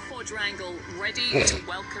in the quadrangle, ready to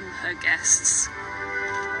welcome her guests.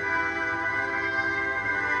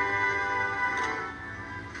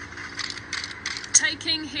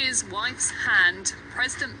 Taking his wife's hand,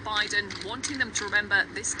 President Biden wanting them to remember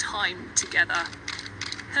this time together.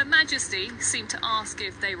 Her Majesty seemed to ask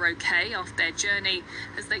if they were okay after their journey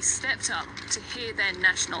as they stepped up to hear their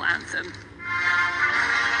national anthem.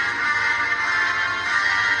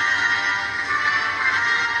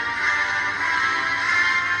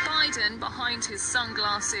 Biden, behind his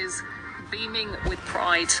sunglasses, beaming with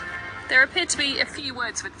pride. There appeared to be a few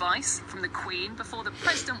words of advice from the Queen before the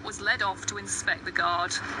President was led off to inspect the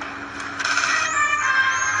guard.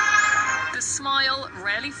 The smile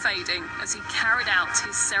rarely fading as he carried out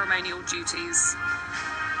his ceremonial duties.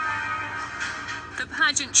 The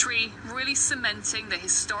pageantry really cementing the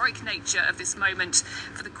historic nature of this moment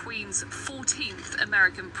for the Queen's 14th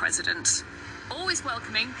American president. Always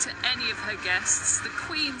welcoming to any of her guests, the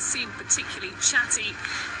Queen seemed particularly chatty.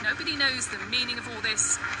 Nobody knows the meaning of all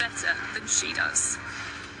this better than she does.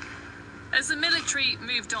 As the military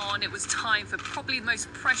moved on, it was time for probably the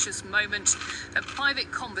most precious moment, a private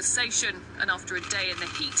conversation, and after a day in the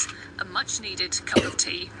heat, a much-needed cup of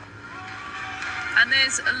tea. And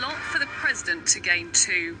there's a lot for the President to gain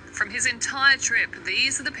too. From his entire trip,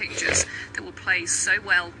 these are the pictures that will play so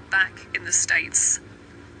well back in the States.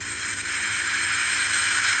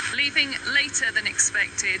 Leaving later than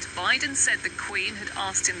expected, Biden said the Queen had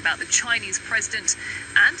asked him about the Chinese president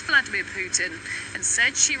and Vladimir Putin and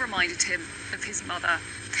said she reminded him of his mother.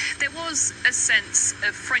 There was a sense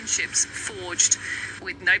of friendships forged,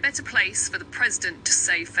 with no better place for the president to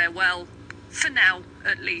say farewell, for now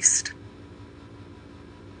at least.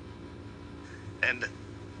 And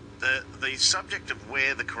the subject of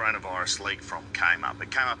where the coronavirus leaked from came up.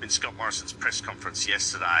 It came up in Scott Morrison's press conference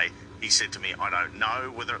yesterday. He said to me, I don't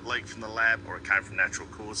know whether it leaked from the lab or it came from natural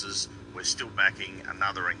causes. We're still backing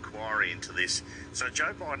another inquiry into this. So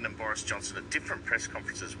Joe Biden and Boris Johnson at different press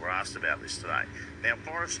conferences were asked about this today. Now,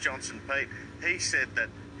 Boris Johnson, Pete, he said that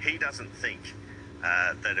he doesn't think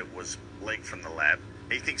that it was leaked from the lab.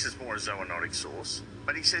 He thinks it's more a zoonotic source,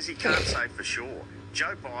 but he says he can't say for sure.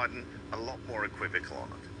 Joe Biden, a lot more equivocal on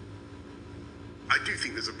it. I do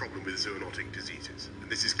think there's a problem with zoonotic diseases, and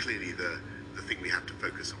this is clearly the thing we have to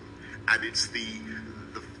focus on. And it's the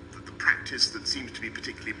practice that seems to be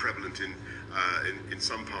particularly prevalent in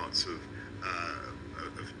some parts of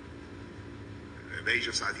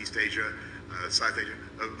Asia, Southeast Asia, South Asia,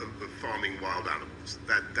 of farming wild animals.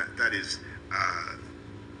 That is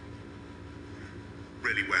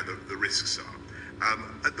really where the risks are.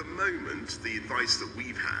 At the moment, the advice that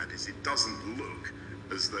we've had is it doesn't look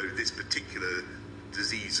as though this particular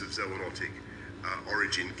disease of zoonotic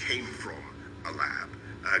origin came from a lab.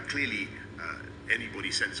 Clearly,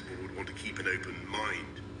 anybody sensible would want to keep an open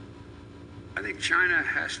mind. I think China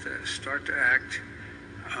has to start to act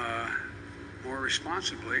more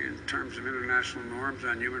responsibly in terms of international norms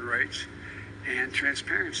on human rights and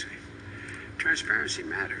transparency. Transparency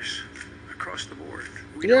matters across the board.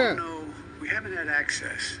 We don't know, we haven't had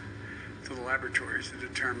access to the laboratories to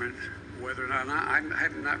determine whether or not, I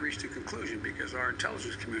have not reached a conclusion because our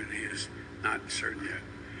intelligence community is not certain yet,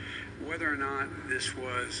 whether or not this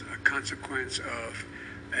was a consequence of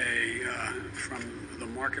from the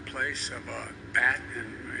marketplace of a bat and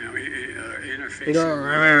interfacing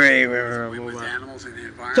with animals in the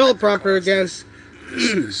environment. Teleprompter again.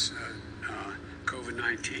 This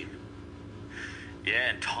COVID-19.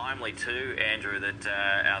 Yeah, and timely too, Andrew, that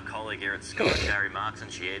our colleague here at Sky, Gary Markson,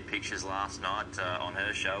 shared pictures last night on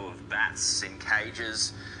her show of bats in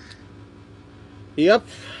cages. Yep,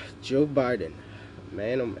 Joe Biden.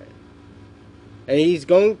 Man, oh man. And he's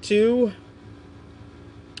going to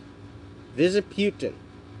visit Putin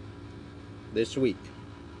this week.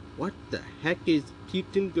 What the heck is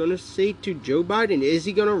Putin gonna say to Joe Biden? Is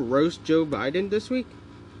he gonna roast Joe Biden this week?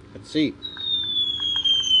 Let's see.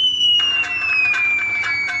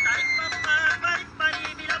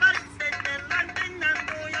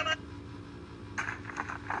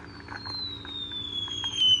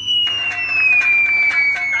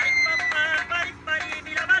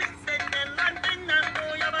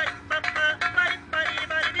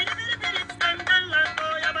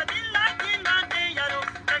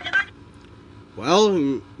 Well,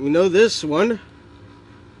 we know this one.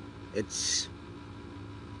 It's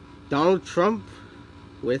Donald Trump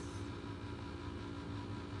with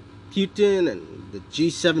Putin and the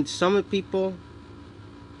G7 summit people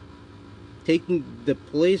taking the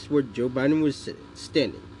place where Joe Biden was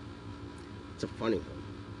standing. It's a funny one.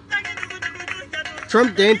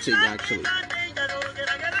 Trump dancing, actually.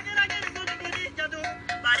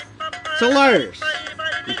 It's hilarious.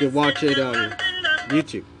 You can watch it on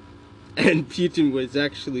YouTube. And Putin was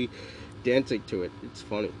actually dancing to it. It's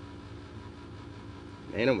funny.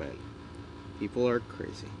 Man, oh man. People are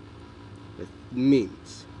crazy. With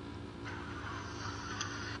memes.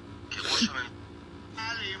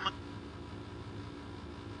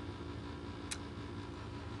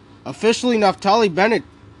 Officially, Naftali Bennett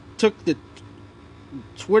took the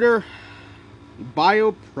Twitter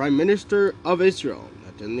bio Prime Minister of Israel.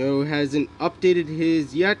 Netanyahu hasn't updated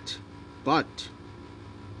his yet, but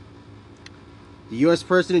the U.S.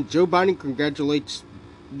 President Joe Biden congratulates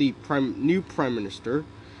the new Prime Minister,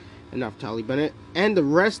 Naftali Bennett, and the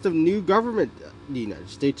rest of the new government. The United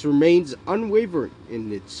States remains unwavering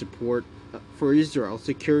in its support for Israel's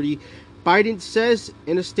security, Biden says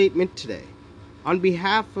in a statement today. On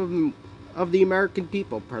behalf of the American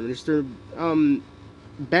people, Prime Minister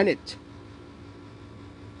Bennett,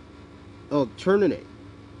 alternate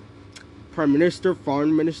Prime Minister,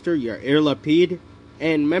 Foreign Minister Yair Lapid,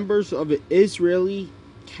 and members of the Israeli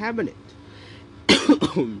cabinet.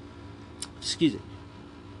 Excuse me.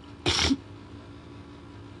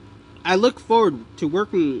 I look forward to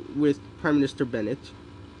working with Prime Minister Bennett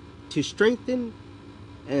to strengthen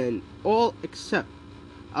and all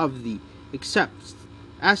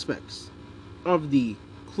aspects of the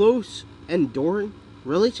close, enduring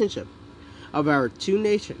relationship of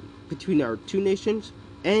between our two nations,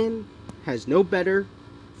 and has no better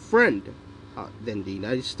friend than the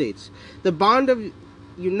United States. The bond of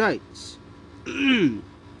unites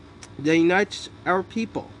our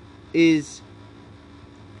people is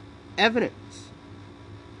evidence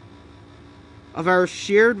of our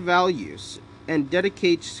shared values and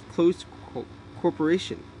dedicates close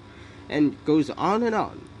cooperation, and goes on and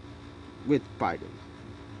on with Biden.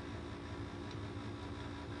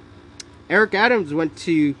 Eric Adams went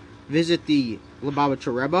to visit the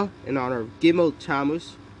Lubavitcher Rebbe in honor of Gimel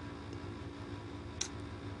Tammuz,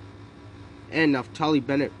 and Naftali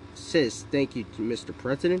Bennett says thank you to Mr.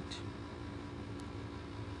 President.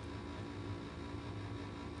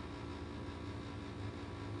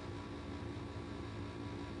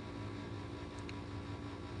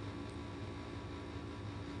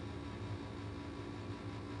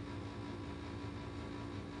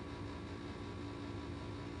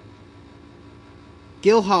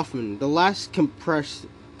 Gil Hoffman, the last compressions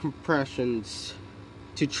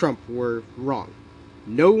to Trump were wrong.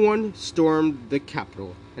 No one stormed the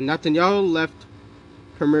Capitol, and Netanyahu left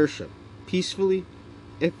premiership peacefully,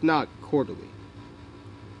 if not cordially.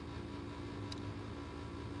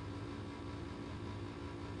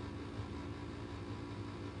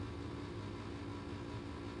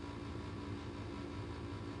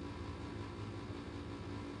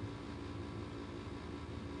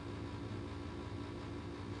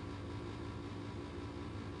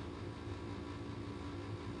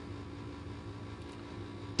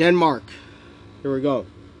 Denmark. Here we go.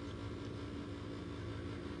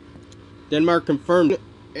 Denmark confirmed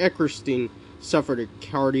Eckerstein suffered a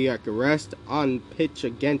cardiac arrest on pitch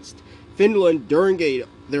against Finland during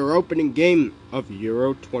their opening game of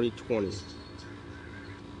Euro 2020.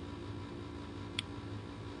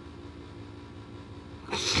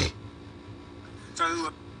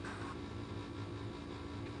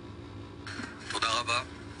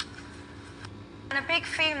 And a big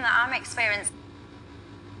theme that I'm experiencing.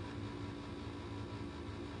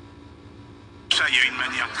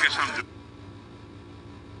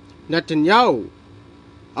 Netanyahu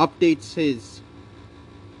updates his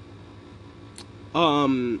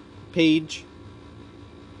page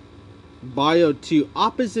bio to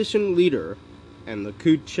opposition leader and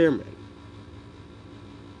Likud chairman.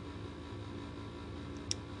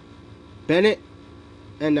 Bennett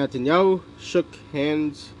and Netanyahu shook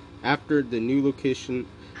hands after the new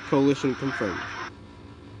coalition confirmed.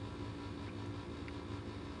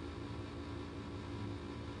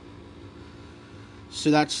 So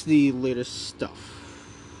that's the latest stuff.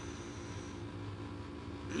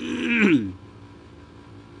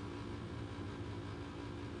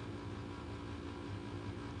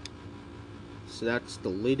 So that's the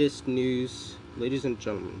latest news, ladies and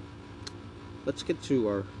gentlemen. Let's get to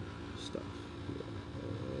our stuff.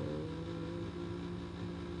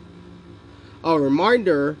 A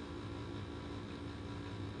reminder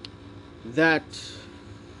that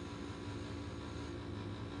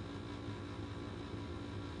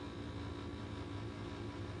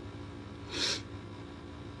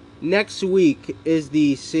next week is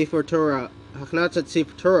the Sefer Torah, Hachnat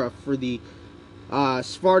Sefer Torah for the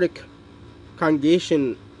Sephardic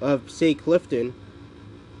congregation of Say Clifton.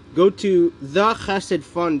 Go to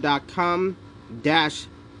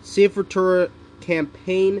thechesedfund.com/Sefer Torah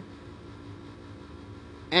campaign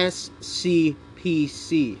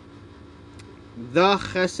SCPC.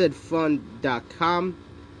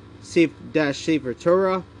 thechesedfund.com/Sefer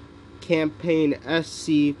Torah campaign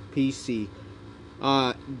SCPC.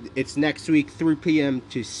 It's next week, 3 p.m.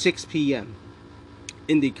 to 6 p.m.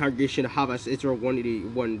 in the congregation of Havas Israel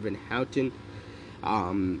 181 Van Houten.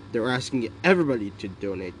 They're asking everybody to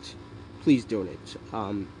donate. Please donate.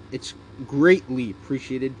 It's greatly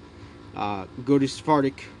appreciated. Go to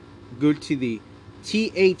Sephardic. Go to the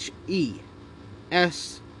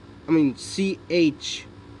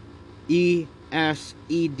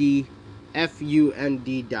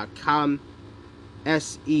CHESEDFUND.com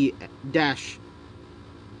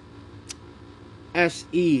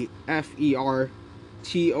SEFERTORH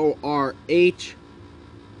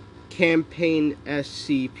campaign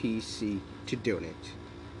SCPC to donate.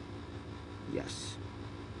 Yes.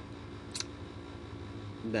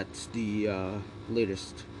 That's the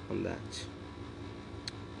latest on that.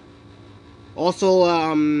 Also,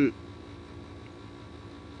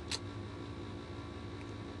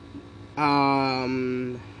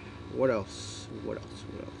 what else?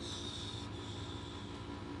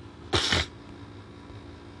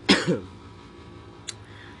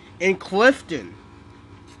 In Clifton,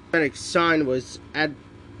 a sign was at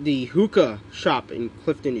the hookah shop in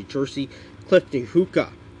Clifton, New Jersey. Clifton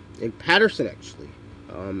Hookah in Patterson, actually.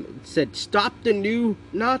 It said, "Stop the new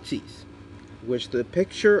Nazis," with the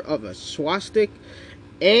picture of a swastik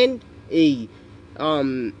and a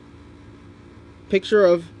picture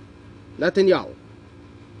of Netanyahu.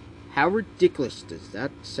 How ridiculous does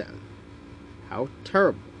that sound? How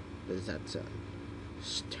terrible does that sound?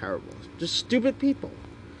 It's terrible. Just stupid people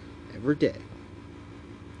every day.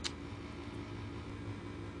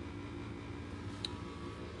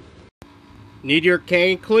 Need your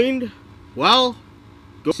can cleaned? Well,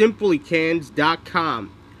 go to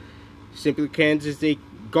simplycans.com. Simply Cans is a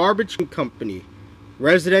garbage company,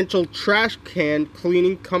 residential trash can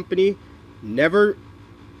cleaning company. Never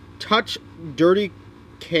touch dirty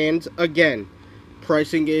cans again.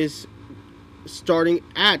 Pricing is starting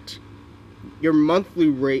at your monthly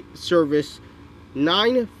rate service,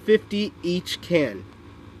 $9.50 each can.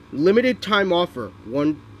 Limited time offer,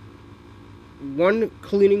 one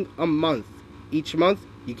cleaning a month. Each month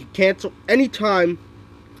you can cancel anytime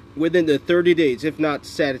within the 30 days if not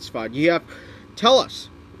satisfied. You have tell us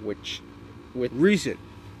which with reason.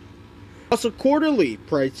 Also, quarterly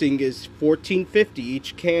pricing is $14.50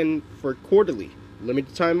 each can for quarterly.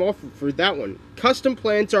 Limited time offer for that one. Custom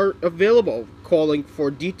plans are available. Calling for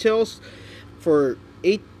details for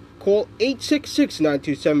call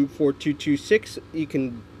 866-927-4226. You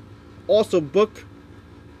can also book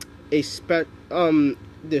a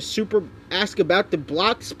the super ask about the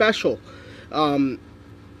block special when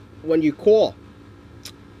you call.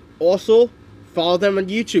 Also, follow them on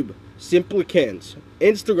YouTube, SimplyCans,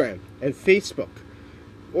 Instagram, and Facebook.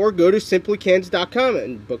 Or go to simplycans.com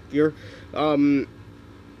and book your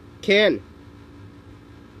can.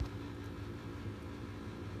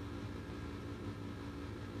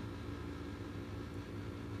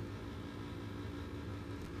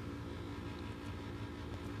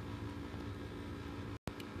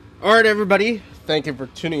 Alright, everybody. Thank you for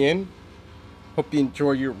tuning in. Hope you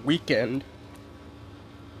enjoy your weekend.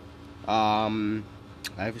 I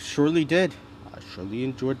surely did. I surely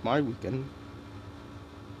enjoyed my weekend.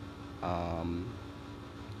 And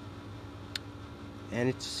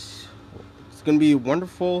it's going to be a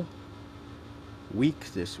wonderful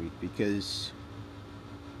week this week because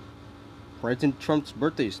President Trump's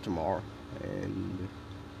birthday is tomorrow, and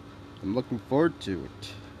I'm looking forward to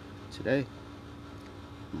it today.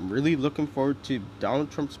 I'm really looking forward to Donald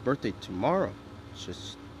Trump's birthday tomorrow. It's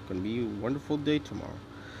just going to be a wonderful day tomorrow.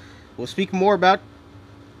 We'll speak more about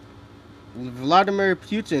Vladimir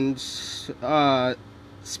Putin's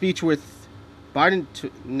speech with Biden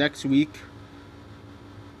next week.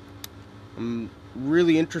 I'm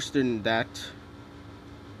really interested in that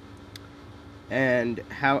and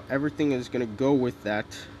how everything is going to go with that.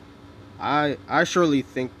 I surely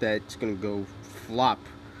think that it's going to go flop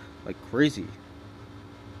like crazy.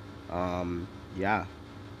 Yeah.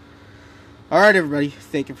 Alright, everybody.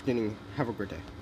 Thank you for tuning in. Have a great day.